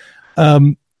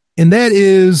 And that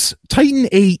is Titan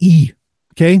AE.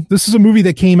 Okay. This is a movie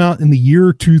that came out in the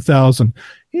year 2000.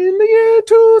 In the year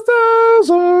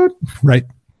 2000. Right.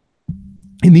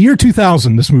 In the year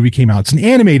 2000, this movie came out. It's an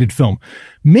animated film.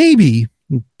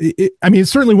 It's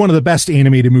certainly one of the best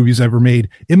animated movies ever made.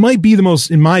 It might be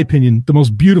in my opinion, the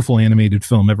most beautiful animated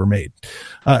film ever made,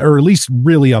 or at least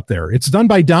really up there. It's done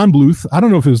by Don Bluth. I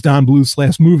don't know if it was Don Bluth's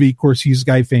last movie. Of course, he's a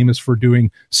guy famous for doing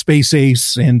Space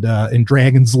Ace and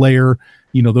Dragon's Lair,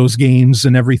 those games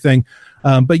and everything.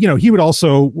 But he would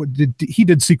also, he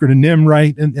did Secret of NIMH,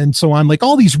 right? And so on, like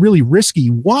all these really risky,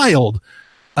 wild,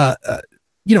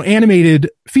 animated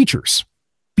features,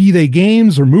 be they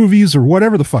games or movies or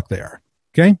whatever the fuck they are.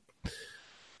 Okay.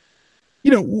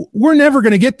 We're never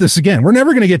going to get this again. We're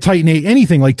never going to get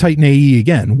anything like Titan AE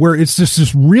again, where it's just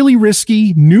this really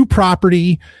risky new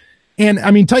property. And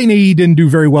Titan AE didn't do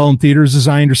very well in theaters, as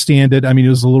I understand it. It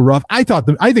was a little rough. I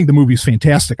think the movie's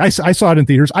fantastic. I saw it in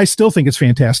theaters. I still think it's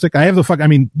fantastic. I have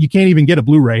you can't even get a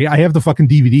Blu-ray. I have the fucking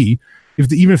DVD.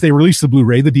 Even if they release the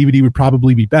Blu-ray, the DVD would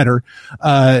probably be better.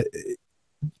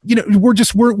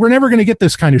 We're never going to get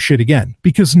this kind of shit again,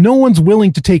 because no one's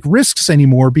willing to take risks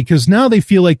anymore, because now they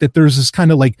feel like that there's this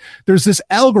kind of there's this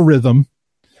algorithm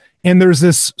and there's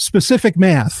this specific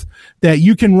math that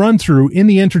you can run through in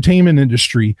the entertainment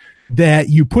industry that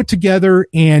you put together,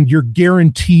 and you're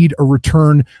guaranteed a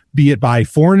return, be it by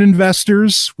foreign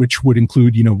investors, which would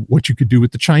include, what you could do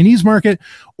with the Chinese market,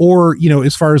 or,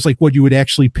 as far as what you would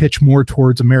actually pitch more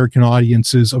towards American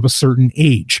audiences of a certain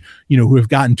age, who have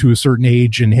gotten to a certain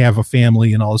age and have a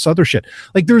family and all this other shit.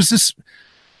 There's this,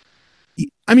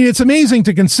 it's amazing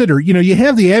to consider, you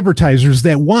have the advertisers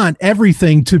that want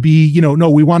everything to be, no,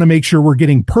 we want to make sure we're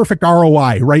getting perfect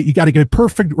ROI, right? You got to get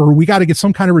perfect, or we got to get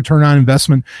some kind of return on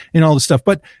investment and all this stuff.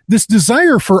 But this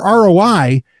desire for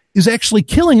ROI is actually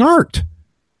killing art,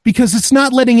 because it's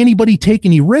not letting anybody take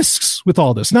any risks with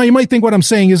all this. Now, you might think what I'm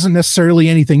saying isn't necessarily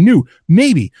anything new,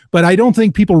 maybe, but I don't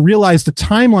think people realize the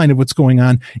timeline of what's going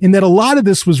on, in that a lot of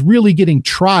this was really getting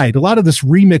tried. A lot of this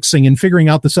remixing and figuring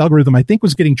out this algorithm, I think,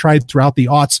 was getting tried throughout the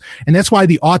aughts. And that's why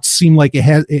the aughts seem like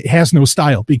it has no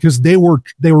style, because they were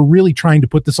really trying to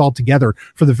put this all together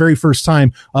for the very first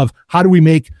time of how do we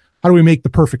make the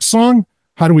perfect song?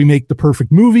 How do we make the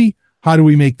perfect movie? How do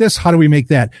we make this? How do we make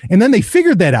that? And then they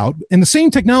figured that out, and the same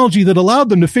technology that allowed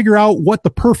them to figure out what the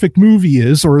perfect movie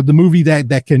is, or the movie that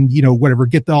can, get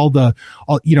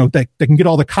that can get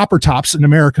all the copper tops in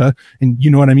America. And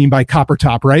you know what I mean by copper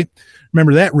top, right?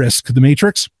 Remember that risk, The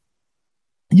Matrix?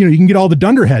 You can get all the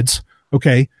dunderheads.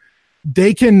 Okay.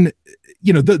 They can,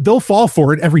 they'll fall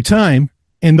for it every time,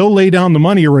 and they'll lay down the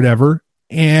money or whatever.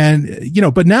 And,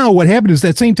 but now what happened is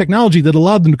that same technology that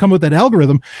allowed them to come up with that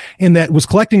algorithm, and that was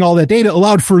collecting all that data,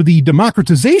 allowed for the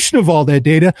democratization of all that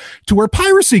data to where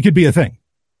piracy could be a thing.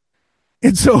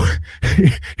 And so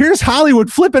here's Hollywood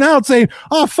flipping out saying,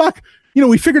 oh, fuck,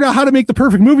 we figured out how to make the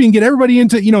perfect movie and get everybody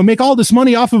into, make all this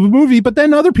money off of a movie, but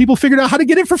then other people figured out how to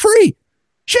get it for free.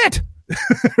 Shit.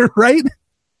 Right?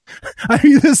 I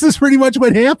mean, this is pretty much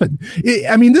what happened.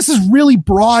 I mean, this is really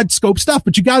broad scope stuff,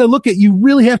 but you got to you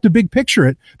really have to big picture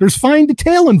it. There's fine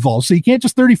detail involved, so you can't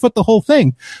just 30-foot the whole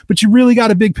thing, but you really got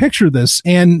to big picture this.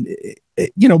 And,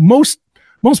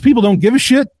 most people don't give a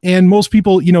shit, and most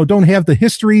people, don't have the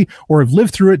history or have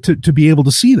lived through it to be able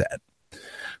to see that.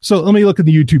 So let me look at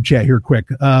the YouTube chat here quick.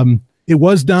 It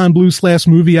was Don Bluth's last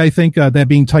movie, I think, that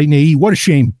being Titan AE. What a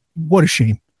shame. What a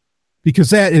shame. Because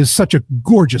that is such a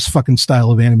gorgeous fucking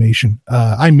style of animation.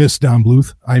 I miss Don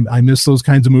Bluth. I miss those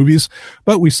kinds of movies,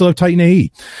 but we still have Titan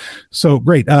AE. So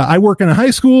great. I work in a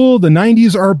high school. The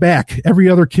 90s are back. Every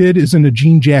other kid is in a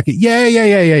jean jacket.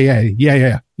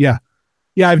 Yeah.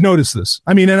 I've noticed this.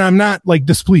 I mean, and I'm not like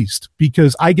displeased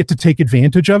because I get to take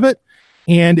advantage of it.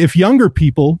 And if younger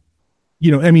people,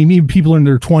 maybe people in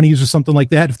their 20s or something like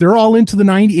that, if they're all into the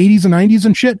 80s and 90s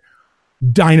and shit,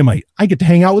 dynamite. I get to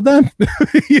hang out with them,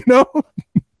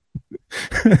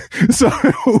 so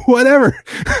whatever,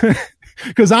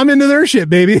 because I'm into their shit,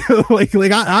 baby.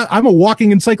 I'm a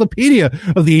walking encyclopedia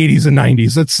of the 80s and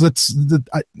 90s. The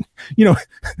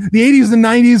 80s and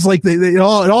 90s, like it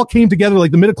all came together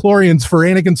like the midichlorians for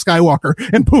Anakin Skywalker,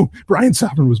 and boom, Brian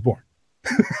Soppern was born.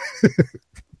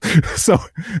 So,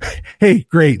 hey,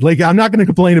 great. Like, I'm not going to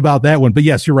complain about that one, but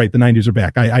yes, you're right. The 90s are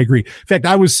back. I agree. In fact,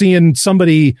 I've seen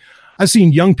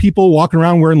young people walking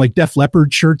around wearing like Def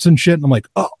Leppard shirts and shit. And I'm like,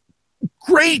 oh,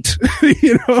 great.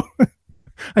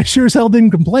 I sure as hell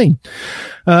didn't complain.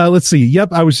 Let's see.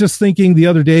 Yep. I was just thinking the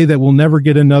other day that we'll never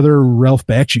get another Ralph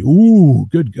Bakshi. Ooh,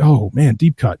 good. Oh man,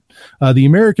 deep cut. The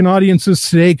American audiences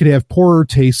today could have poorer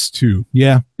tastes too.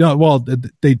 Yeah. No, well,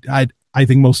 I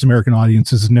think most American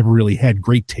audiences have never really had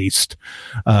great taste.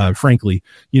 Frankly,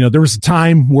 there was a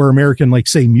time where American, like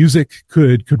say music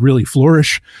could really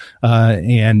flourish.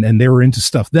 And they were into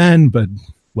stuff then, but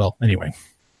well, anyway,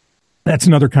 that's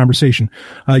another conversation.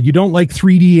 You don't like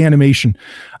 3D animation.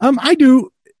 I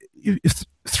do.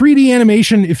 3D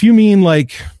animation, if you mean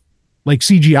like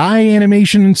CGI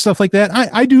animation and stuff like that,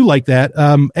 I do like that.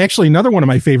 Actually, another one of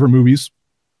my favorite movies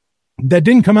that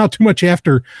didn't come out too much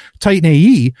after Titan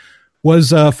AE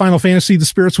was Final Fantasy: The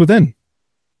Spirits Within.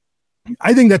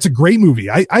 I think that's a great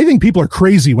movie. I think people are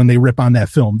crazy when they rip on that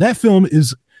film. That film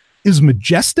is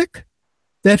majestic.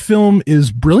 That film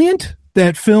is brilliant.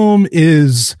 That film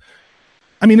is,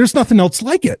 there's nothing else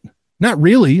like it. Not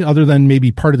really, other than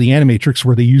maybe part of the Animatrix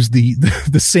where they use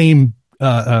the same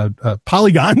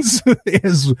polygons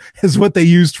as what they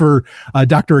used for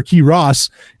Dr. Aki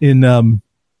Ross in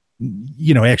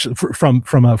actually from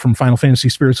Final Fantasy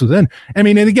Spirits Within. And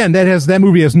again, that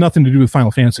movie has nothing to do with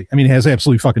Final Fantasy. It has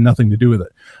absolutely fucking nothing to do with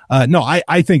it. No,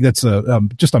 I think that's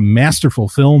just a masterful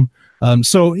film.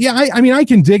 So yeah, I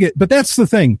can dig it, but that's the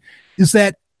thing is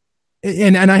that,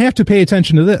 and I have to pay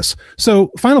attention to this.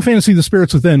 So Final Fantasy: The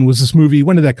Spirits Within was this movie.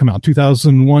 When did that come out?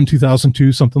 2001,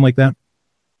 2002, something like that.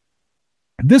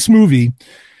 This movie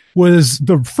was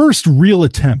the first real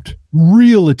attempt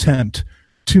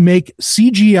to make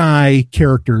CGI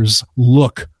characters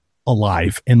look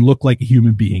alive and look like a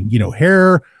human being,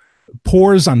 hair,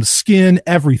 pores on the skin,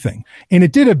 everything. And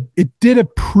it did a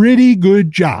pretty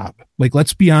good job. Like,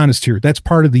 let's be honest here. That's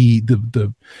part of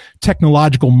the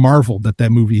technological marvel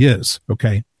that movie is.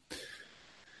 Okay.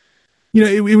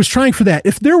 It was trying for that.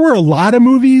 If there were a lot of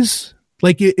movies,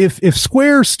 like if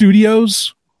Square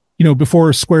Studios, before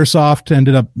Squaresoft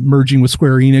ended up merging with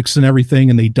Square Enix and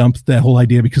everything, and they dumped that whole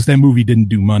idea because that movie didn't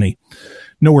do money,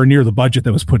 nowhere near the budget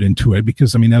that was put into it,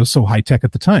 because that was so high tech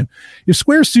at the time. If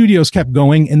Square Studios kept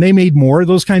going and they made more of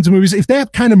those kinds of movies, if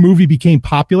that kind of movie became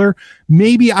popular,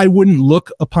 maybe I wouldn't look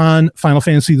upon Final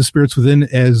Fantasy: The Spirits Within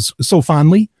as so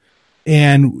fondly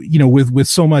and, with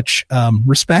so much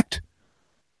respect,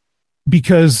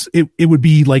 because it would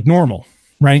be like normal,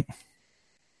 right?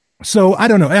 So I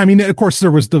don't know. Of course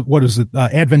there was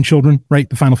Advent Children, right?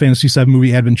 The Final Fantasy VII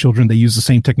movie, Advent Children. They used the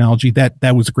same technology.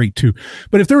 That was great too.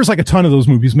 But if there was like a ton of those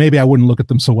movies, maybe I wouldn't look at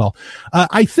them so well.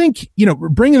 I think,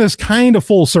 bringing this kind of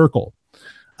full circle,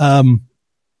 about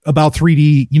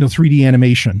 3D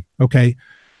animation. Okay.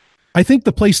 I think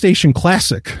the PlayStation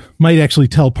Classic might actually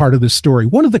tell part of this story.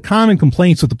 One of the common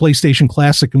complaints with the PlayStation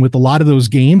Classic and with a lot of those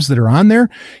games that are on there,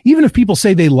 even if people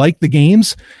say they like the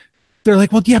games, they're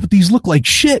like, well, yeah, but these look like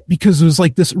shit because it was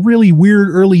like this really weird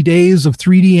early days of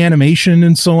 3D animation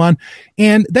and so on.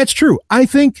 And that's true. I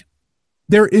think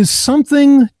there is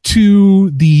something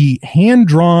to the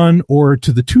hand-drawn or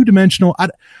to the two-dimensional.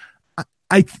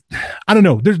 I don't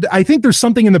know. I think there's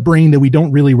something in the brain that we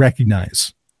don't really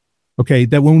recognize. Okay,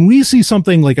 that when we see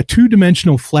something like a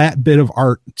two-dimensional flat bit of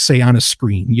art, say on a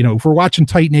screen, if we're watching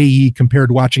Titan AE compared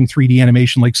to watching 3D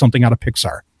animation like something out of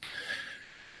Pixar,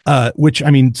 which,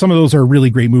 I mean, some of those are really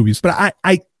great movies, but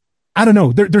I don't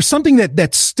know. There's something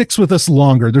that sticks with us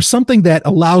longer. There's something that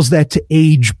allows that to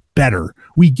age better.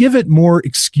 We give it more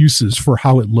excuses for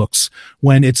how it looks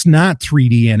when it's not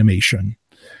 3D animation.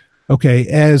 Okay,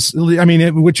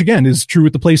 which again is true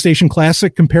with the PlayStation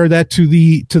Classic. Compare that to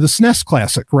the SNES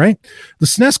Classic, right? The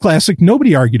SNES Classic,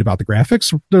 nobody argued about the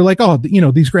graphics. They're like, oh,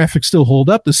 these graphics still hold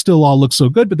up. This still all looks so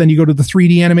good. But then you go to the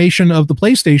 3D animation of the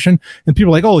PlayStation, and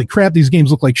people are like, holy crap, these games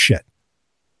look like shit,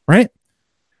 right?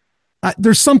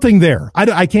 There's something there.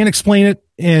 I can't explain it,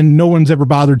 and no one's ever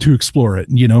bothered to explore it.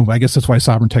 I guess that's why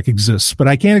Sovereign Tech exists. But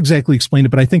I can't exactly explain it.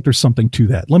 But I think there's something to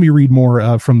that. Let me read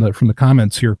more from the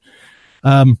comments here.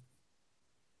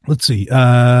 Let's see.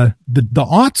 The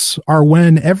aughts are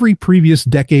when every previous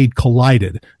decade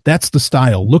collided. That's the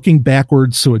style, looking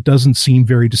backwards so it doesn't seem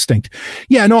very distinct.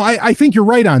 Yeah, no, I think you're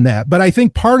right on that. But I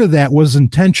think part of that was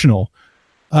intentional.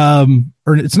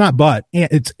 Or it's not, but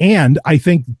and I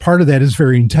think part of that is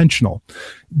very intentional,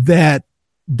 that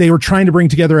they were trying to bring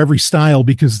together every style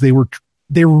because they were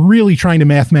really trying to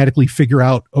mathematically figure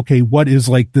out, okay, what is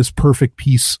like this perfect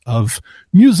piece of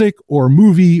music or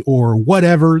movie or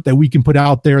whatever that we can put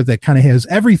out there that kind of has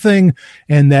everything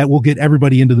and that will get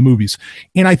everybody into the movies.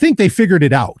 And I think they figured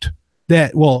it out.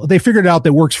 That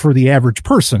works for the average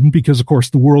person because, of course,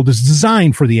 the world is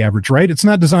designed for the average, right? It's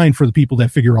not designed for the people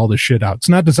that figure all this shit out. It's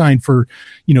not designed for,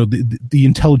 the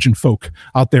intelligent folk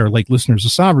out there like listeners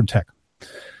of Sovereign Tech.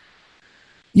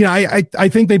 I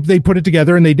think they put it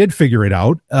together and they did figure it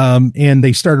out, and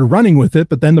they started running with it.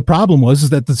 But then the problem was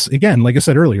that this, again, like I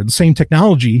said earlier, the same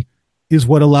technology is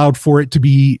what allowed for it to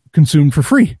be consumed for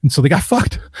free. And so they got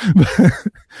fucked.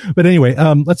 But anyway,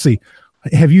 let's see.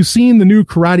 Have you seen the new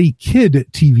Karate Kid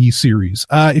TV series?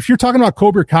 If you're talking about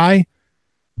Cobra Kai,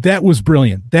 that was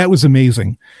brilliant. That was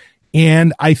amazing.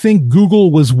 And I think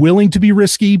Google was willing to be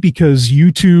risky because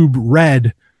YouTube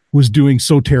Red was doing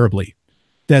so terribly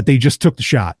that they just took the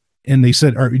shot and they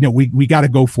said, we got to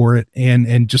go for it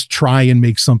and just try and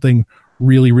make something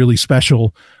really, really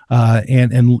special.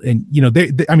 It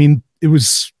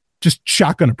was just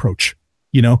shotgun approach,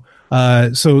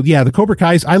 So yeah, the Cobra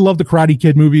Kai's, I love the Karate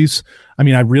Kid movies. I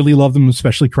mean, I really love them,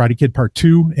 especially Karate Kid Part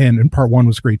 2, and Part 1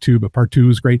 was great too, but Part 2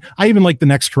 was great. I even like the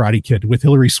next Karate Kid with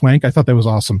Hilary Swank. I thought that was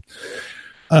awesome.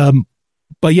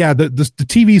 But yeah, the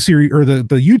TV series or the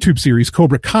YouTube series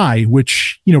Cobra Kai,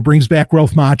 which, brings back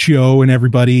Ralph Macchio and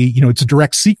everybody, it's a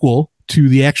direct sequel to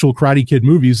the actual Karate Kid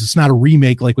movies. It's not a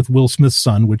remake like with Will Smith's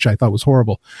son, which I thought was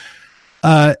horrible.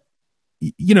 That's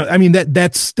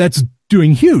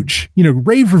doing huge,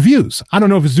 rave reviews. I don't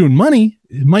know if it's doing money.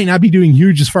 It might not be doing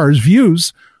huge as far as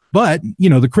views, but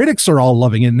the critics are all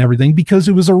loving it and everything because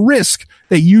it was a risk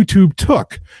that YouTube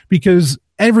took, because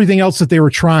everything else that they were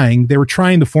trying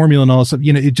the formula and all this stuff,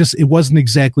 it wasn't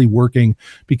exactly working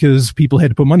because people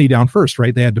had to put money down first,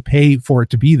 right? They had to pay for it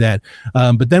to be that.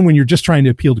 But then when you're just trying to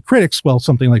appeal to critics, well,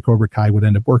 something like Cobra Kai would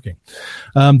end up working.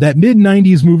 That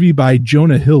mid-90s movie by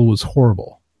Jonah Hill was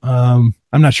horrible. I'm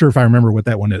not sure if I remember what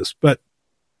that one is, but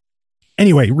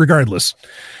anyway, regardless,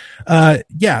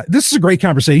 this is a great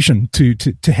conversation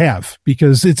to have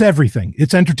because it's everything.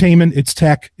 It's entertainment, it's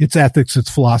tech, it's ethics,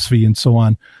 it's philosophy, and so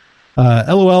on.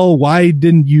 LOL, why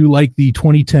didn't you like the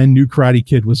 2010 new Karate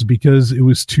Kid? Was it because it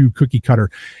was too cookie cutter?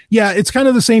 Yeah, it's kind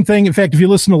of the same thing. In fact, if you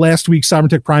listen to last week's Sovereign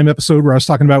Tech Prime episode where I was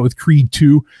talking about with Creed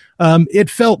 2, it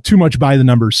felt too much by the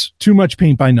numbers, too much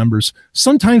paint by numbers.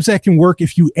 Sometimes that can work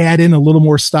if you add in a little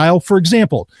more style. For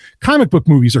example, comic book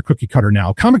movies are cookie cutter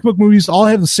now. Comic book movies all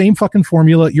have the same fucking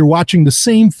formula. You're watching the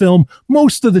same film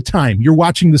most of the time. You're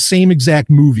watching the same exact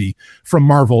movie from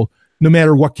Marvel, no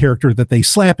matter what character that they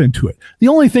slap into it. The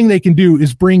only thing they can do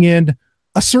is bring in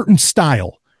a certain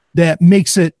style that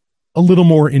makes it a little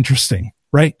more interesting,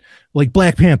 right? Like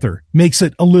Black Panther makes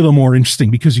it a little more interesting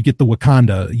because you get the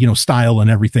Wakanda, style and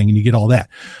everything, and you get all that.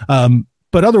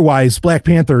 But otherwise, Black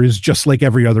Panther is just like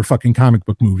every other fucking comic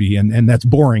book movie, and that's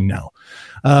boring now.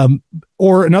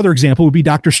 Or another example would be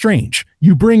Doctor Strange.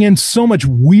 You bring in so much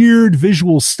weird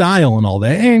visual style and all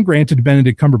that, and granted,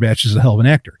 Benedict Cumberbatch is a hell of an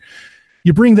actor.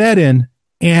 You bring that in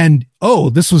and,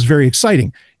 this was very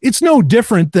exciting. It's no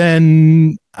different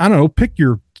than, I don't know, pick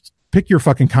your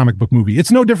fucking comic book movie. It's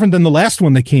no different than the last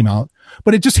one that came out,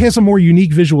 but it just has a more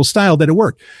unique visual style that it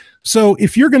worked. So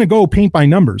if you're going to go paint by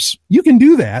numbers, you can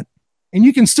do that and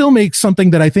you can still make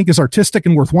something that I think is artistic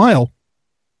and worthwhile,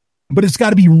 but it's got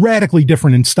to be radically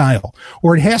different in style,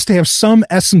 or it has to have some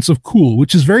essence of cool,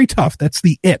 which is very tough. That's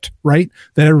the it, right?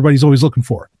 That everybody's always looking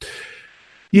for.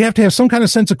 You have to have some kind of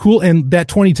sense of cool, and that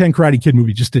 2010 Karate Kid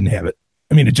movie just didn't have it.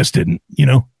 I mean, it just didn't,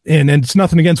 and it's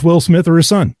nothing against Will Smith or his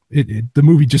son. The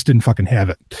movie just didn't fucking have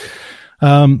it.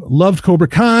 Loved Cobra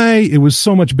Kai. It was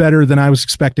so much better than I was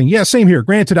expecting. Yeah, same here.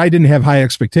 Granted, I didn't have high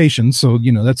expectations, so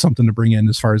that's something to bring in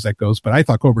as far as that goes. But I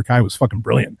thought Cobra Kai was fucking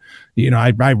brilliant.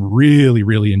 I really,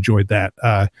 really enjoyed that.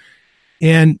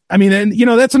 And I mean,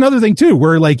 and that's another thing too,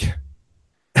 where like,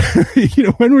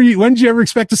 when did you ever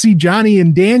expect to see Johnny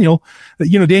and Daniel,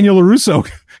 Daniel LaRusso,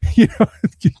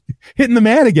 hitting the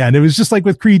mat again? It was just like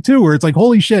with Creed 2, where it's like,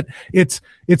 holy shit, it's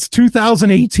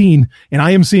 2018 and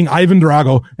I am seeing Ivan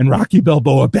Drago and Rocky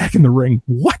Balboa back in the ring.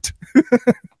 What?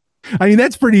 I mean,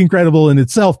 that's pretty incredible in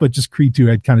itself, but just Creed 2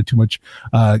 had kind of too much,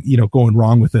 going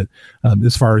wrong with it,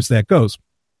 as far as that goes.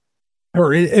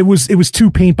 Or it was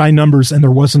too paint by numbers and there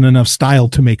wasn't enough style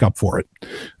to make up for it.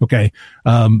 Okay.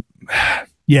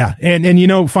 Yeah.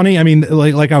 And funny, I mean,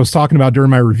 like I was talking about during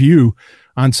my review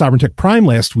on Sovereign Tech Prime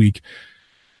last week,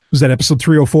 was that episode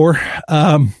 304,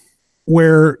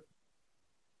 where,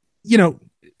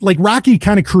 like Rocky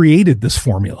kind of created this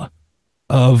formula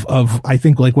of I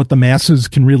think like what the masses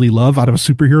can really love out of a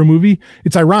superhero movie.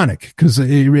 It's ironic because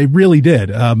it really did.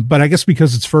 But I guess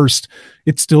because it's first,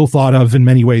 it's still thought of in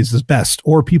many ways as best,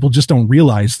 or people just don't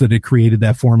realize that it created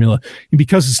that formula. And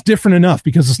because it's different enough,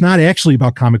 because it's not actually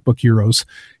about comic book heroes.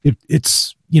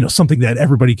 It's, something that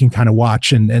everybody can kind of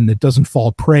watch and it doesn't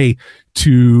fall prey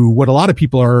to what a lot of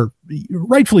people are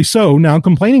rightfully so now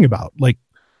complaining about. Like,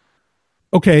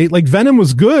 okay, like Venom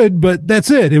was good, but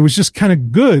that's it. It was just kind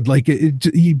of good. Like,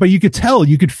 but you could tell,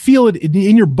 you could feel it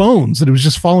in your bones that it was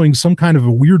just following some kind of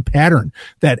a weird pattern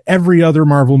that every other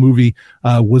Marvel movie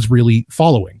was really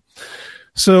following.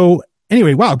 So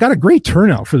anyway, wow, got a great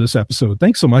turnout for this episode.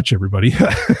 Thanks so much, everybody.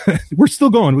 We're still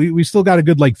going. We still got a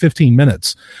good 15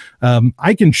 minutes.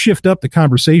 I can shift up the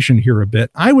conversation here a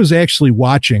bit. I was actually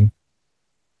watching.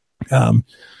 Let's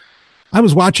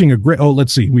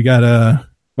see. We got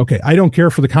okay, I don't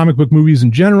care for the comic book movies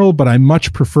in general, but I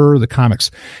much prefer the comics.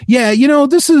 Yeah,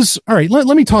 this is all right.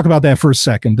 Let me talk about that for a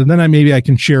second, and then maybe I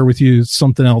can share with you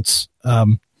something else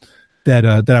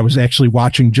that I was actually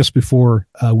watching just before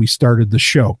we started the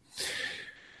show.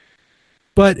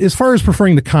 But as far as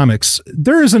preferring the comics,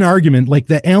 there is an argument like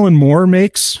that Alan Moore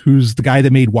makes, who's the guy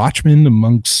that made Watchmen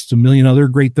amongst a million other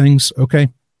great things. Okay,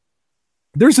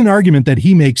 there's an argument that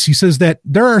he makes. He says that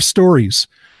there are stories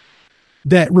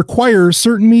that require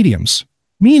certain mediums,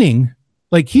 meaning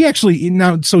like he actually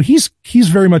so he's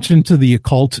very much into the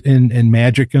occult and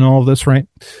magic and all of this, right?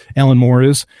 Alan Moore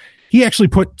is. He actually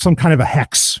put some kind of a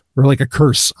hex or like a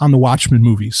curse on the Watchmen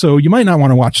movie. So you might not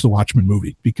want to watch the Watchmen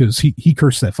movie because he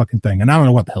cursed that fucking thing. And I don't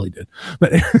know what the hell he did,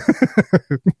 but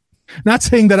not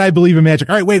saying that I believe in magic.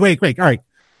 All right, wait. All right.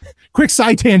 Quick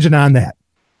side tangent on that.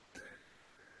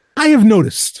 I have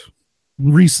noticed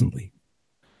recently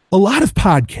a lot of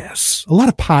podcasts, a lot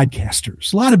of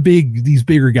podcasters, a lot of these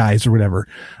bigger guys or whatever,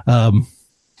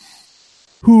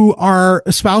 who are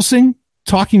espousing,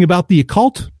 talking about the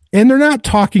occult. And they're not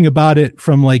talking about it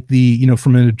from like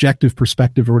from an objective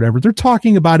perspective or whatever. They're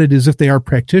talking about it as if they are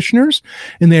practitioners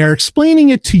and they are explaining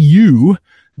it to you,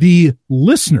 the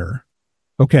listener.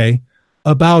 Okay.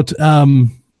 About,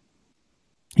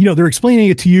 they're explaining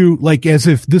it to you like as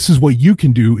if this is what you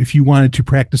can do if you wanted to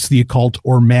practice the occult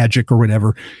or magic or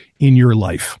whatever in your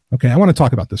life. Okay. I want to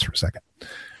talk about this for a second.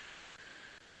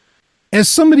 As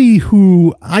somebody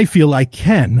who I feel I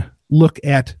can look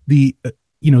at the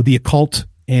occult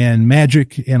and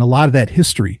magic and a lot of that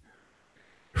history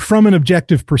from an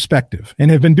objective perspective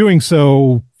and have been doing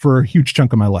so for a huge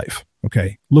chunk of my life.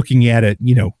 Okay. Looking at it,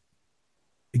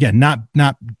 again, not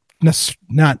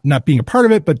being a part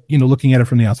of it, but, looking at it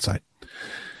from the outside.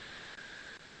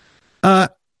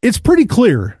 It's pretty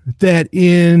clear that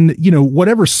in,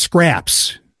 whatever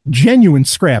scraps, genuine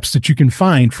scraps that you can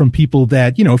find from people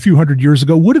that, a few hundred years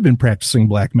ago would have been practicing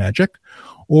black magic,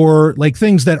 or like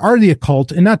things that are the occult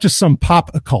and not just some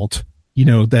pop occult,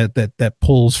 that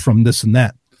pulls from this and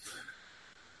that,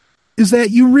 is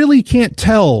that you really can't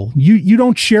tell. You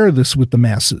don't share this with the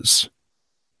masses.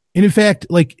 And in fact,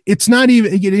 like it's not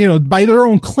even, by their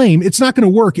own claim, it's not going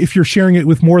to work if you're sharing it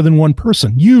with more than one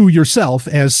person. You yourself,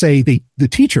 as say the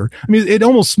teacher. I mean, it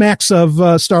almost smacks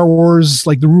of Star Wars,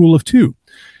 like the rule of two.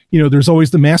 There's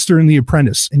always the master and the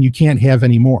apprentice, and you can't have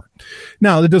any more.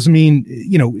 Now, that doesn't mean,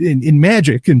 in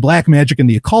magic and black magic and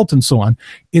the occult and so on,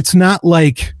 it's not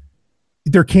like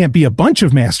there can't be a bunch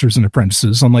of masters and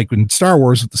apprentices, unlike in Star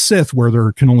Wars with the Sith, where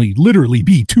there can only literally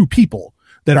be two people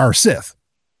that are Sith.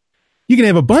 You can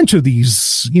have a bunch of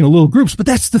these, little groups, but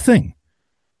that's the thing,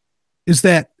 is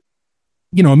that,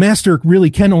 a master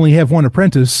really can only have one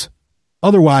apprentice.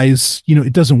 Otherwise,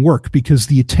 it doesn't work because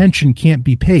the attention can't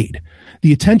be paid.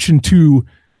 The attention to,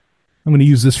 I'm going to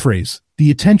use this phrase,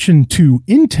 the attention to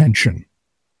intention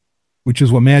which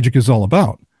is what magic is all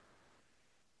about,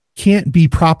 can't be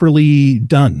properly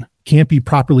done, can't be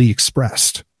properly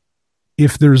expressed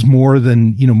if there's more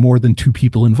than two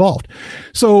people involved.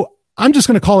 So I'm just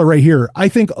going to call it right here. I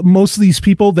think most of these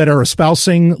people that are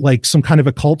espousing like some kind of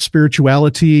occult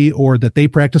spirituality, or that they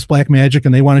practice black magic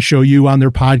and they want to show you on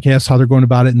their podcast how they're going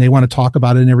about it and they want to talk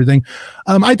about it and everything,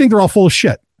 I think they're all full of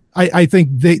shit. I think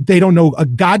they don't know a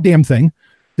goddamn thing.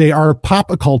 They are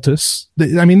pop occultists. They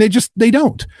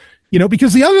don't,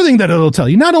 because the other thing that it'll tell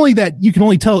you, not only that you can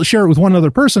only share it with one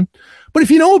other person, but if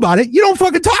you know about it, you don't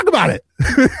fucking talk about it.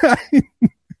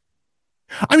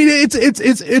 I mean,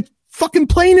 it's fucking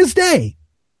plain as day.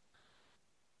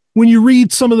 When you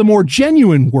read some of the more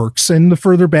genuine works, and the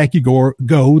further back you go,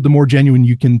 the more genuine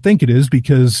you can think it is,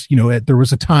 because, there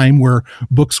was a time where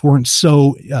books weren't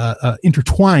so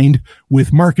intertwined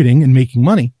with marketing and making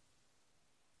money.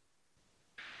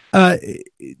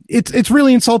 It's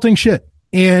really insulting shit.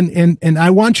 And I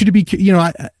want you to be,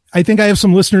 I think I have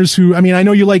some listeners who, I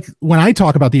know you like when I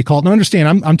talk about the occult. Now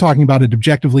understand, I'm talking about it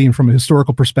objectively and from a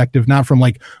historical perspective, not from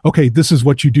like, okay, this is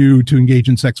what you do to engage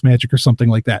in sex magic or something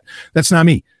like that. That's not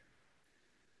me.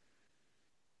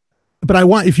 But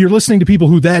if you're listening to people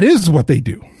who that is what they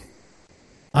do,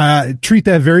 treat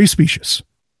that very specious.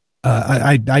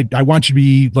 I want you to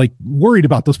be like worried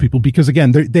about those people, because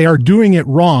again, they are doing it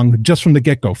wrong just from the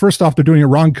get-go. First off, they're doing it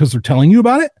wrong because they're telling you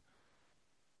about it.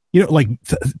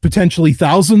 Potentially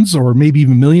thousands or maybe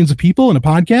even millions of people in a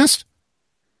podcast.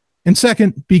 And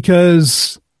second,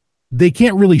 because they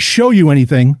can't really show you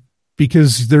anything,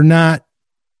 because they're not,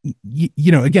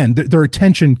 again, their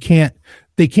attention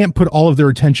they can't put all of their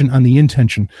attention on the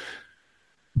intention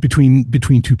between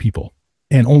two people,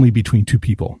 and only between two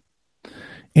people.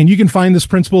 And you can find this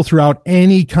principle throughout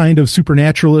any kind of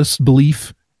supernaturalist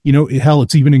belief. Hell,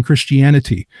 it's even in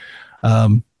Christianity.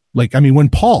 When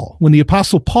the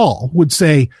Apostle Paul would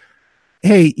say,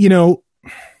 hey,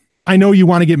 I know you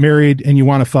want to get married and you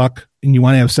want to fuck and you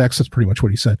want to have sex. That's pretty much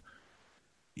what he said.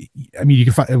 You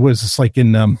can find, it was just like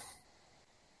in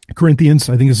Corinthians.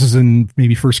 I think this is in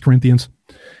maybe 1 Corinthians.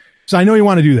 So I know you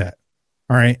want to do that.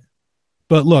 All right.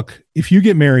 But look, if you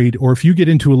get married or if you get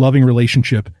into a loving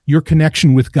relationship, your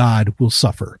connection with God will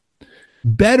suffer.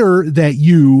 Better that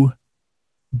you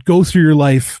go through your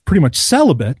life pretty much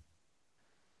celibate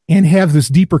and have this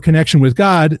deeper connection with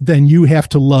God than you have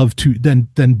to love than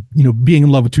being in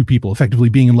love with two people, effectively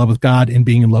being in love with God and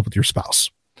being in love with your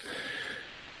spouse,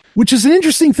 which is an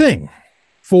interesting thing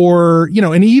for,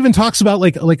 and he even talks about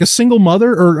like a single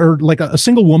mother or like a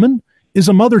single woman is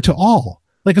a mother to all.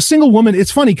 Like a single woman, it's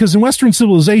funny because in Western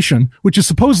civilization, which is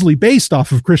supposedly based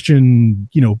off of Christian,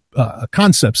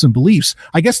 concepts and beliefs,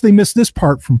 I guess they missed this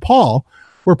part from Paul,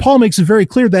 where Paul makes it very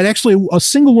clear that actually a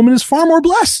single woman is far more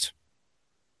blessed.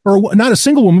 Or not a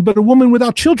single woman, but a woman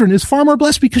without children is far more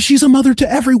blessed because she's a mother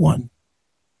to everyone.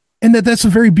 And that's a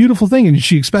very beautiful thing. And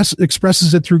she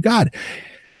expresses it through God.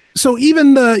 So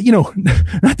even not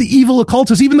the evil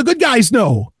occultists, even the good guys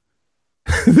know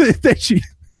that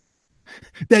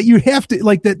you have to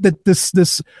like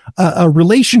this a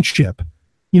relationship,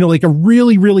 like a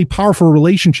really, really powerful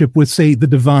relationship with, say, the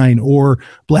divine or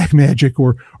black magic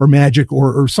or magic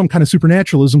or some kind of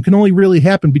supernaturalism can only really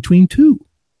happen between two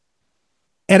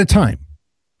at a time.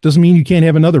 Doesn't mean you can't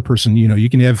have another person. You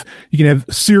can have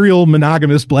serial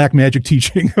monogamous black magic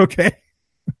teaching. Okay.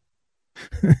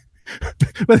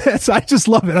 But I just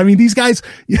love it. These guys,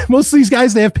 most of these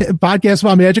guys, they have podcasts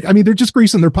about magic. They're just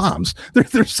greasing their palms.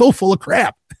 They're so full of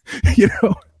crap,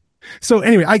 So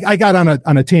anyway, I got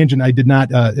on a tangent. I did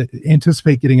not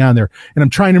anticipate getting on there, and I'm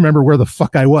trying to remember where the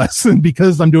fuck I was. And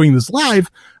because I'm doing this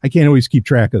live, I can't always keep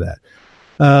track of that.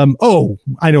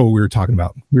 I know what we were talking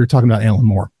about. We were talking about Alan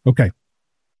Moore. Okay.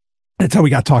 That's how we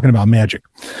got talking about magic.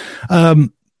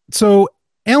 So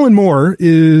Alan Moore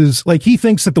is like, he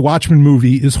thinks that the Watchmen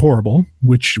movie is horrible,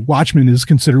 which Watchmen is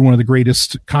considered one of the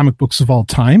greatest comic books of all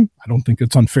time. I don't think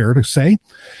it's unfair to say.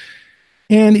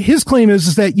 And his claim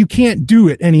is that you can't do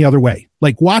it any other way.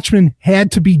 Like Watchmen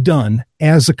had to be done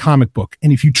as a comic book.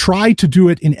 And if you try to do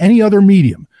it in any other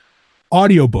medium,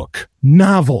 audiobook,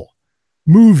 novel,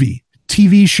 movie,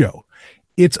 TV show,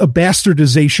 it's a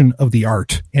bastardization of the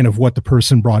art and of what the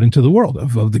person brought into the world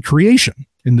of the creation.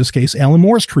 In this case, Alan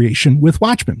Moore's creation with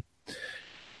Watchmen.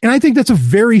 And I think that's a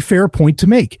very fair point to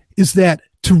make, is that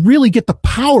to really get the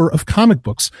power of comic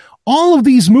books, all of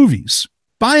these movies,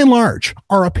 by and large,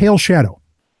 are a pale shadow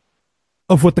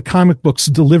of what the comic books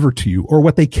deliver to you or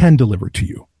what they can deliver to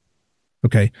you.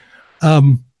 Okay.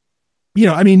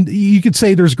 You could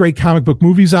say there's great comic book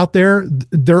movies out there.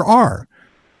 There are.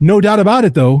 No doubt about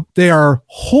it, though, they are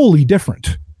wholly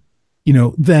different,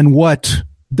 than what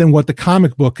than what the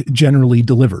comic book generally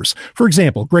delivers. For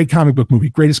example, great comic book movie,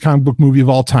 greatest comic book movie of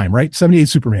all time, right? 78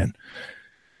 Superman.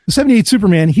 The 78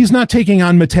 Superman, he's not taking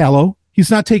on Metallo. He's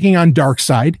not taking on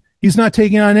Darkseid. He's not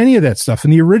taking on any of that stuff.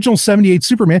 In the original 78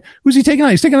 Superman, who's he taking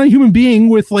on? He's taking on a human being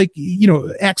with, like, you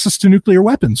know, access to nuclear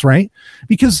weapons, right?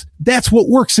 Because that's what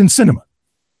works in cinema.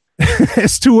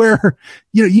 As to where,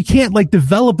 you know, you can't like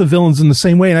develop the villains in the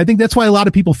same way. And I think that's why a lot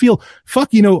of people feel,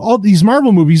 fuck, you know, all these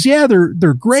Marvel movies, yeah,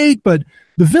 they're great, but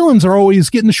the villains are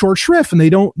always getting the short shrift and they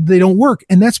don't work.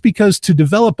 And that's because to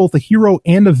develop both a hero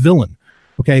and a villain,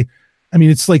 okay, I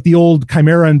mean, it's like the old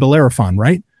Chimera and Bellerophon,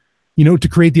 right? You know, to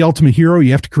create the ultimate hero,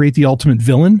 you have to create the ultimate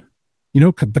villain, you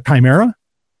know, the Chimera.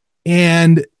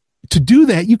 And to do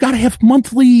that, you got to have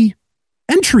monthly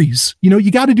entries. You know, you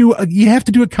have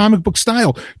to do a comic book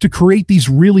style to create these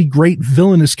really great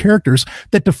villainous characters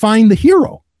that define the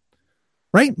hero,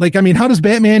 right? Like, I mean, how does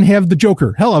Batman have the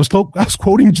Joker? Hell, I was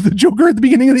quoting the Joker at the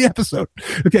beginning of the episode.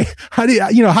 Okay. How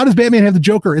does Batman have the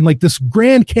Joker and like this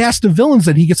grand cast of villains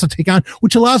that he gets to take on,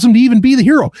 which allows him to even be the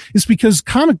hero? Is because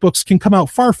comic books can come out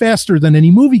far faster than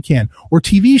any movie can, or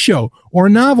TV show, or a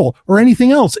novel, or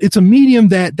anything else. It's a medium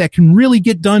that can really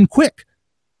get done quick.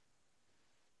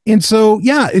 And so,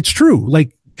 yeah, it's true.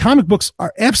 Like, comic books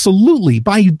are absolutely,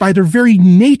 by their very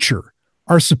nature,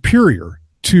 are superior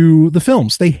to the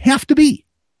films. They have to be,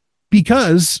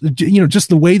 because, you know, just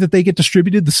the way that they get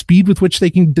distributed, the speed with which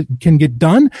they can get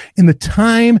done, and the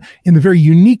time, in the very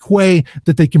unique way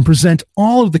that they can present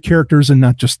all of the characters and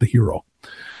not just the hero.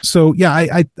 So,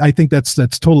 yeah, I think that's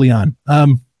totally on.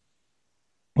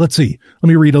 Let's see. Let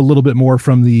me read a little bit more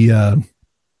from the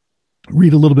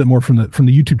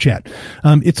YouTube chat.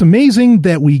 It's amazing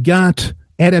that we got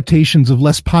adaptations of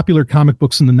less popular comic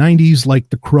books in the 90s, like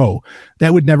The Crow.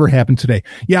 That would never happen today.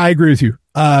 Yeah, I agree with you.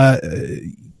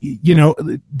 You know,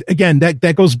 again,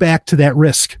 that goes back to that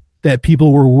risk that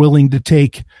people were willing to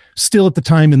take still at the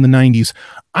time in the 90s.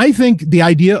 I think the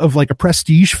idea of like a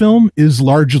prestige film is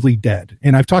largely dead.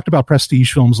 And I've talked about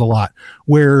prestige films a lot,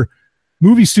 where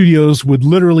movie studios would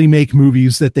literally make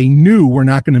movies that they knew were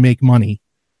not going to make money,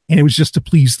 and it was just to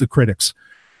please the critics.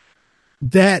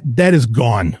 That is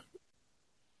gone.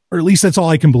 Or at least that's all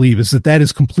I can believe, is that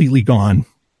is completely gone.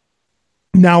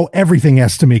 Now everything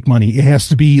has to make money. It has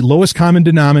to be lowest common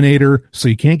denominator, so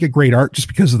you can't get great art just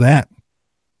because of that.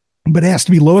 But it has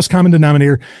to be lowest common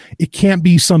denominator. It can't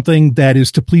be something that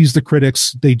is to please the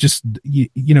critics. They just, you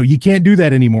know, you can't do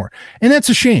that anymore. And that's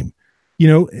a shame. You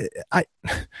know,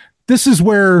 this is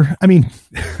where, I mean,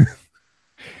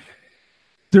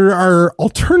 there are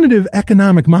alternative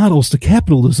economic models to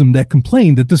capitalism that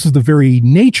complain that this is the very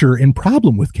nature and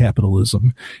problem with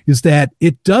capitalism, is that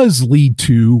it does lead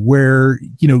to where,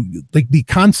 you know, like the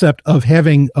concept of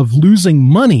losing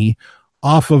money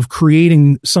off of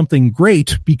creating something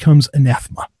great becomes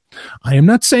anathema. I am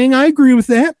not saying I agree with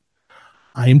that.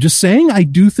 I am just saying I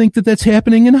do think that that's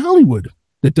happening in Hollywood.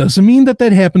 That doesn't mean that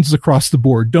happens across the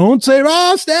board. Don't say,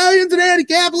 oh, Stallion's an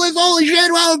anti-capitalist. Holy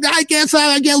shit. Well, I can't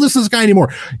listen to this guy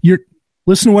anymore.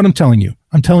 Listen to what I'm telling you.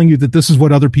 I'm telling you that this is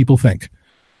what other people think.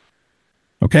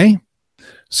 Okay.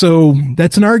 So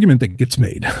that's an argument that gets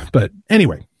made. But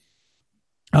anyway,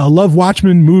 love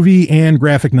Watchmen movie and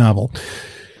graphic novel.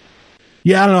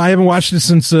 Yeah, I don't know. I haven't watched it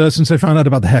since I found out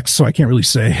about the Hex, so I can't really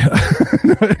say.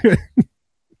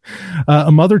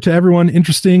 A Mother to Everyone,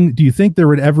 interesting. Do you think there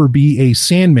would ever be a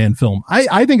Sandman film?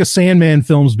 I think a Sandman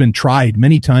film's been tried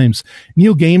many times.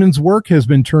 Neil Gaiman's work has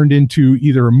been turned into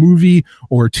either a movie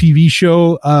or a TV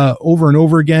show over and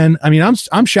over again. I mean,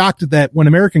 I'm shocked that when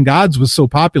American Gods was so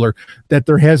popular that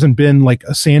there hasn't been like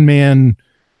a Sandman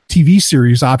TV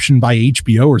series optioned by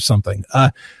HBO or something.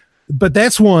 But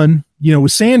that's one, you know,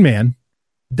 with Sandman,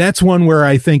 that's one where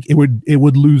I think it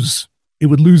would lose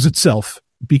itself,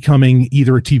 becoming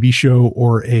either a TV show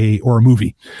or a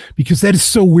movie, because that is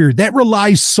so weird. That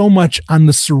relies so much on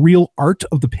the surreal art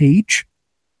of the page.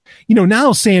 You know,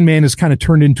 now Sandman is kind of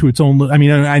turned into its own. I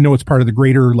mean, I know it's part of the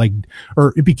greater,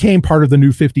 or it became part of the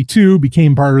New 52,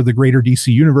 became part of the greater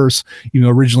DC universe, even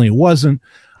though originally it wasn't.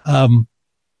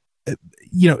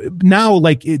 You know, now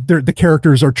the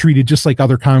characters are treated just like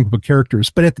other comic book characters.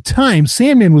 But at the time,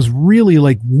 Sandman was really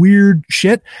like weird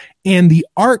shit. And the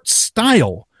art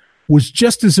style was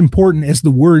just as important as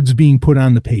the words being put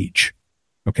on the page.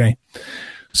 Okay.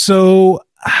 So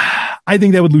I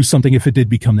think that would lose something if it did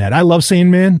become that. I love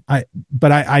Sandman.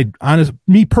 But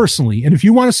me personally, and if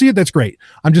you want to see it, that's great.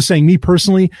 I'm just saying, me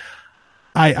personally,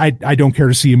 I don't care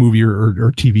to see a movie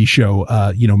or TV show,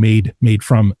 you know, made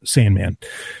from Sandman.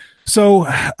 So,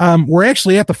 we're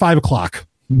actually at the 5 o'clock.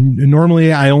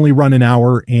 Normally I only run an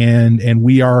hour, and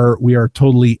we are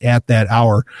totally at that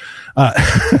hour.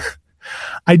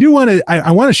 I do want to,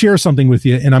 I want to share something with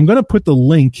you, and I'm going to put the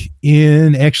link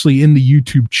in the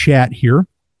YouTube chat here.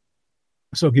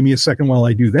 So give me a second while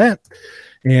I do that.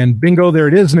 And bingo, there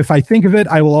it is. And if I think of it,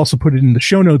 I will also put it in the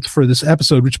show notes for this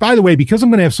episode, which, by the way, because I'm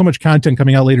going to have so much content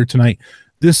coming out later tonight,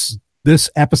 this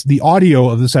episode, the audio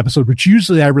of this episode, which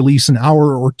usually I release an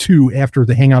hour or two after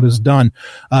the hangout is done,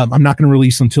 I'm not going to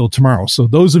release until tomorrow. So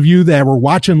those of you that were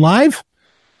watching live,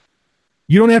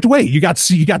 you don't have to wait. You got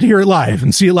to hear it live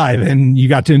and see it live, and you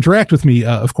got to interact with me,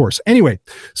 of course. Anyway,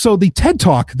 so the TED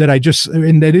talk that it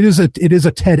is a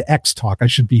TEDx talk. I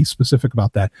should be specific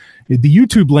about that. The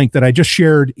YouTube link that I just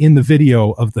shared in the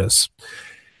video of this,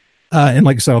 and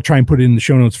like I said, I'll try and put it in the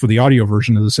show notes for the audio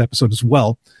version of this episode as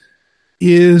well,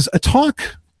 is a talk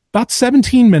about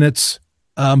 17 minutes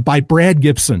by Brad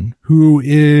Gibson, who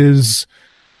is,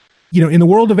 in the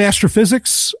world of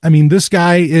astrophysics, I mean, this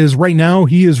guy is right now,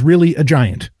 he is really a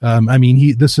giant.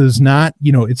 This is not,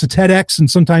 it's a TEDx, and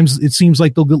sometimes it seems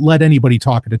like they'll let anybody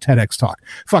talk at a TEDx talk.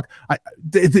 Fuck,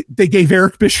 they gave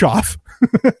Eric Bischoff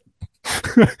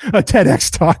a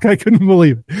TEDx talk. I couldn't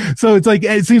believe it. So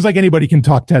it seems like anybody can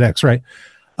talk TEDx, right?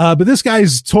 But this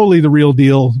guy's totally the real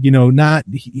deal,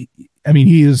 he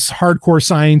is hardcore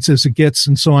science as it gets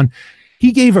and so on.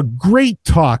 He gave a great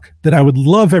talk that I would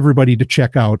love everybody to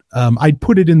check out. I'd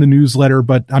put it in the newsletter,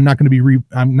 but I'm not going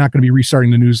to be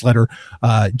restarting the newsletter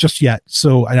just yet.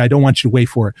 So I don't want you to wait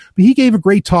for it. But he gave a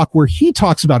great talk where he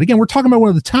talks about, again, we're talking about one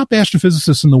of the top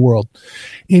astrophysicists in the world.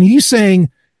 And he's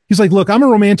like, look, I'm a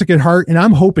romantic at heart, and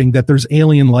I'm hoping that there's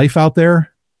alien life out there.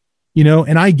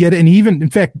 And I get it. And even, in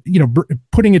fact,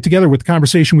 putting it together with the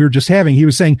conversation we were just having,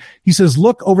 he says,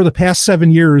 look over the past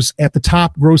 7 years at the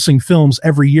top grossing films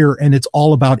every year, and it's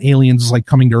all about aliens like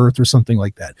coming to Earth or something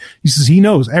like that. He says, he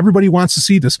knows everybody wants to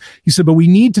see this. He said, but we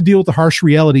need to deal with the harsh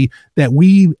reality that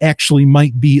we actually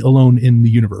might be alone in the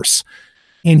universe.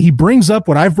 And he brings up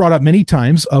what I've brought up many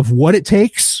times of what it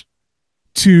takes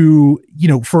to,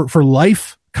 for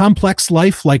life, complex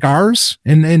life like ours.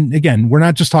 And again, we're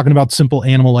not just talking about simple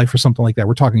animal life or something like that.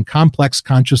 We're talking complex,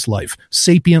 conscious life,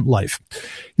 sapient life.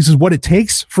 He says what it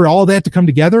takes for all that to come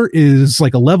together is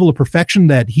like a level of perfection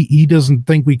that he doesn't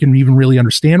think we can even really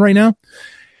understand right now.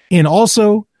 And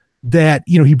also that,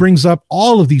 he brings up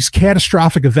all of these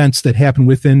catastrophic events that happen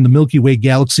within the Milky Way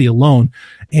galaxy alone.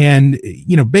 And,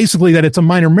 basically that it's a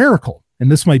minor miracle.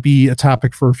 And this might be a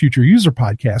topic for a future user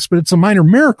podcast, but it's a minor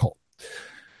miracle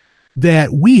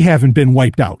that we haven't been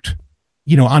wiped out,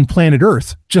 on planet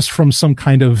Earth just from some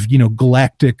kind of,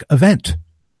 galactic event.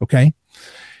 Okay.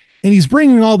 And he's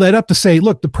bringing all that up to say,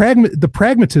 look, the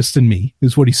pragmatist in me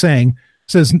is what he's saying,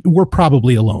 says we're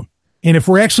probably alone. And if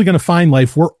we're actually going to find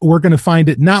life, we're going to find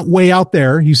it not way out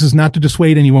there. He says not to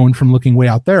dissuade anyone from looking way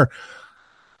out there,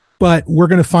 but we're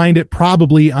going to find it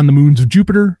probably on the moons of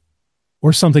Jupiter,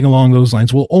 or something along those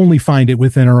lines. We'll only find it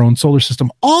within our own solar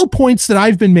system. All points that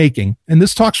I've been making, and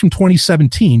this talk's from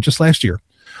 2017, just last year,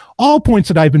 all points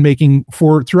that I've been making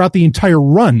throughout the entire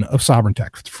run of Sovereign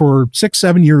Tech for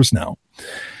 6-7 years now.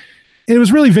 And it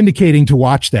was really vindicating to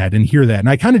watch that and hear that. And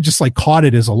I kind of just caught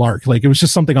it as a lark. Like it was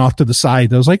just something off to the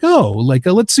side. I was like,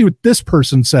 let's see what this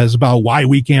person says about why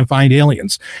we can't find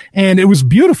aliens. And it was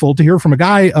beautiful to hear from a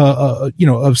guy,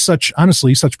 of such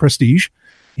prestige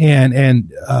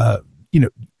and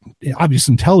obvious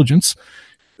intelligence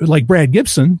like Brad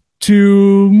Gibson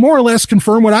to more or less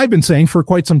confirm what I've been saying for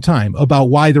quite some time about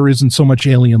why there isn't so much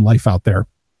alien life out there.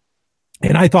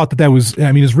 And I thought that was,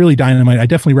 it's really dynamite. I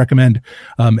definitely recommend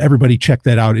everybody check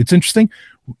that out. It's interesting.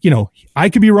 I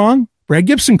could be wrong. Brad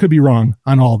Gibson could be wrong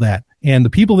on all that. And the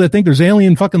people that think there's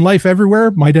alien fucking life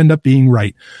everywhere might end up being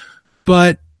right.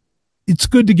 But it's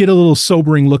good to get a little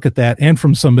sobering look at that. And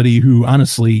from somebody who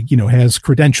honestly, has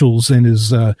credentials and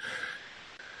is,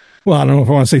 well, I don't know if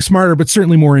I want to say smarter, but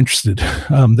certainly more interested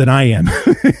than I am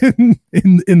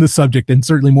in the subject, and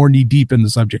certainly more knee deep in the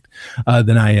subject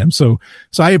than I am. So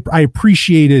I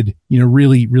appreciated,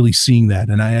 really, really seeing that.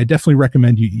 And I definitely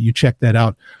recommend you check that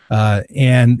out.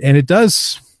 And it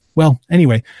does, well,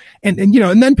 anyway, and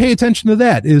then pay attention to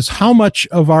that is how much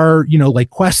of our,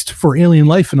 quest for alien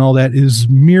life and all that is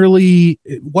merely,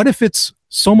 what if it's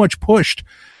so much pushed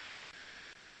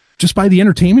just by the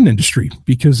entertainment industry,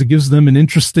 because it gives them an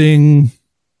interesting,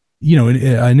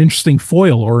 an interesting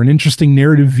foil or an interesting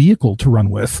narrative vehicle to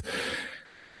run with.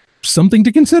 Something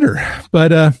to consider.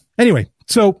 But anyway,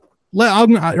 so all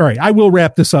right, I will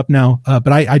wrap this up now.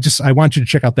 But I want you to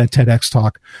check out that TEDx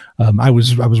talk. I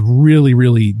was really,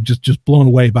 really just blown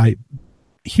away by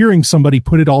hearing somebody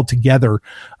put it all together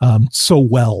so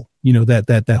well.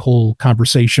 That whole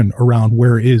conversation around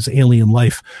where is alien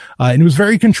life. And it was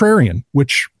very contrarian,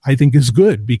 which I think is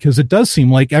good, because it does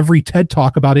seem like every TED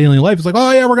talk about alien life is like,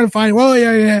 oh yeah, we're going to find, well,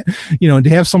 yeah. And to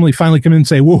have somebody finally come in and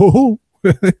say, whoa,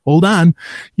 hold on.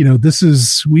 This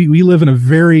is, we live in a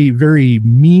very, very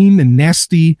mean and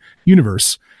nasty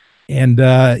universe. And,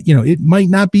 it might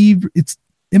not be,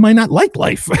 it might not like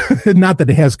life. Not that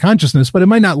it has consciousness, but it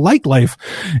might not like life.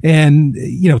 And,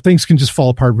 things can just fall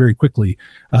apart very quickly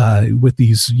with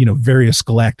these, various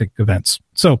galactic events.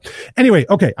 So anyway,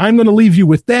 okay, I'm going to leave you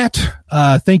with that.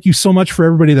 Thank you so much for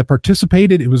everybody that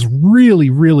participated. It was really,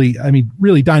 really,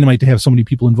 really dynamite to have so many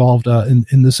people involved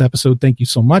in this episode. Thank you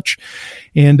so much.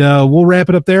 And we'll wrap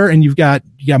it up there. And you got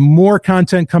more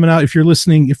content coming out. If you're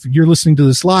listening to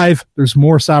this live, there's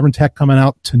more Sovereign Tech coming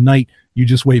out tonight. You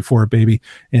just wait for it, baby.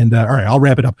 And all right, I'll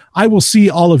wrap it up. I will see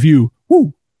all of you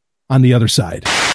on the other side.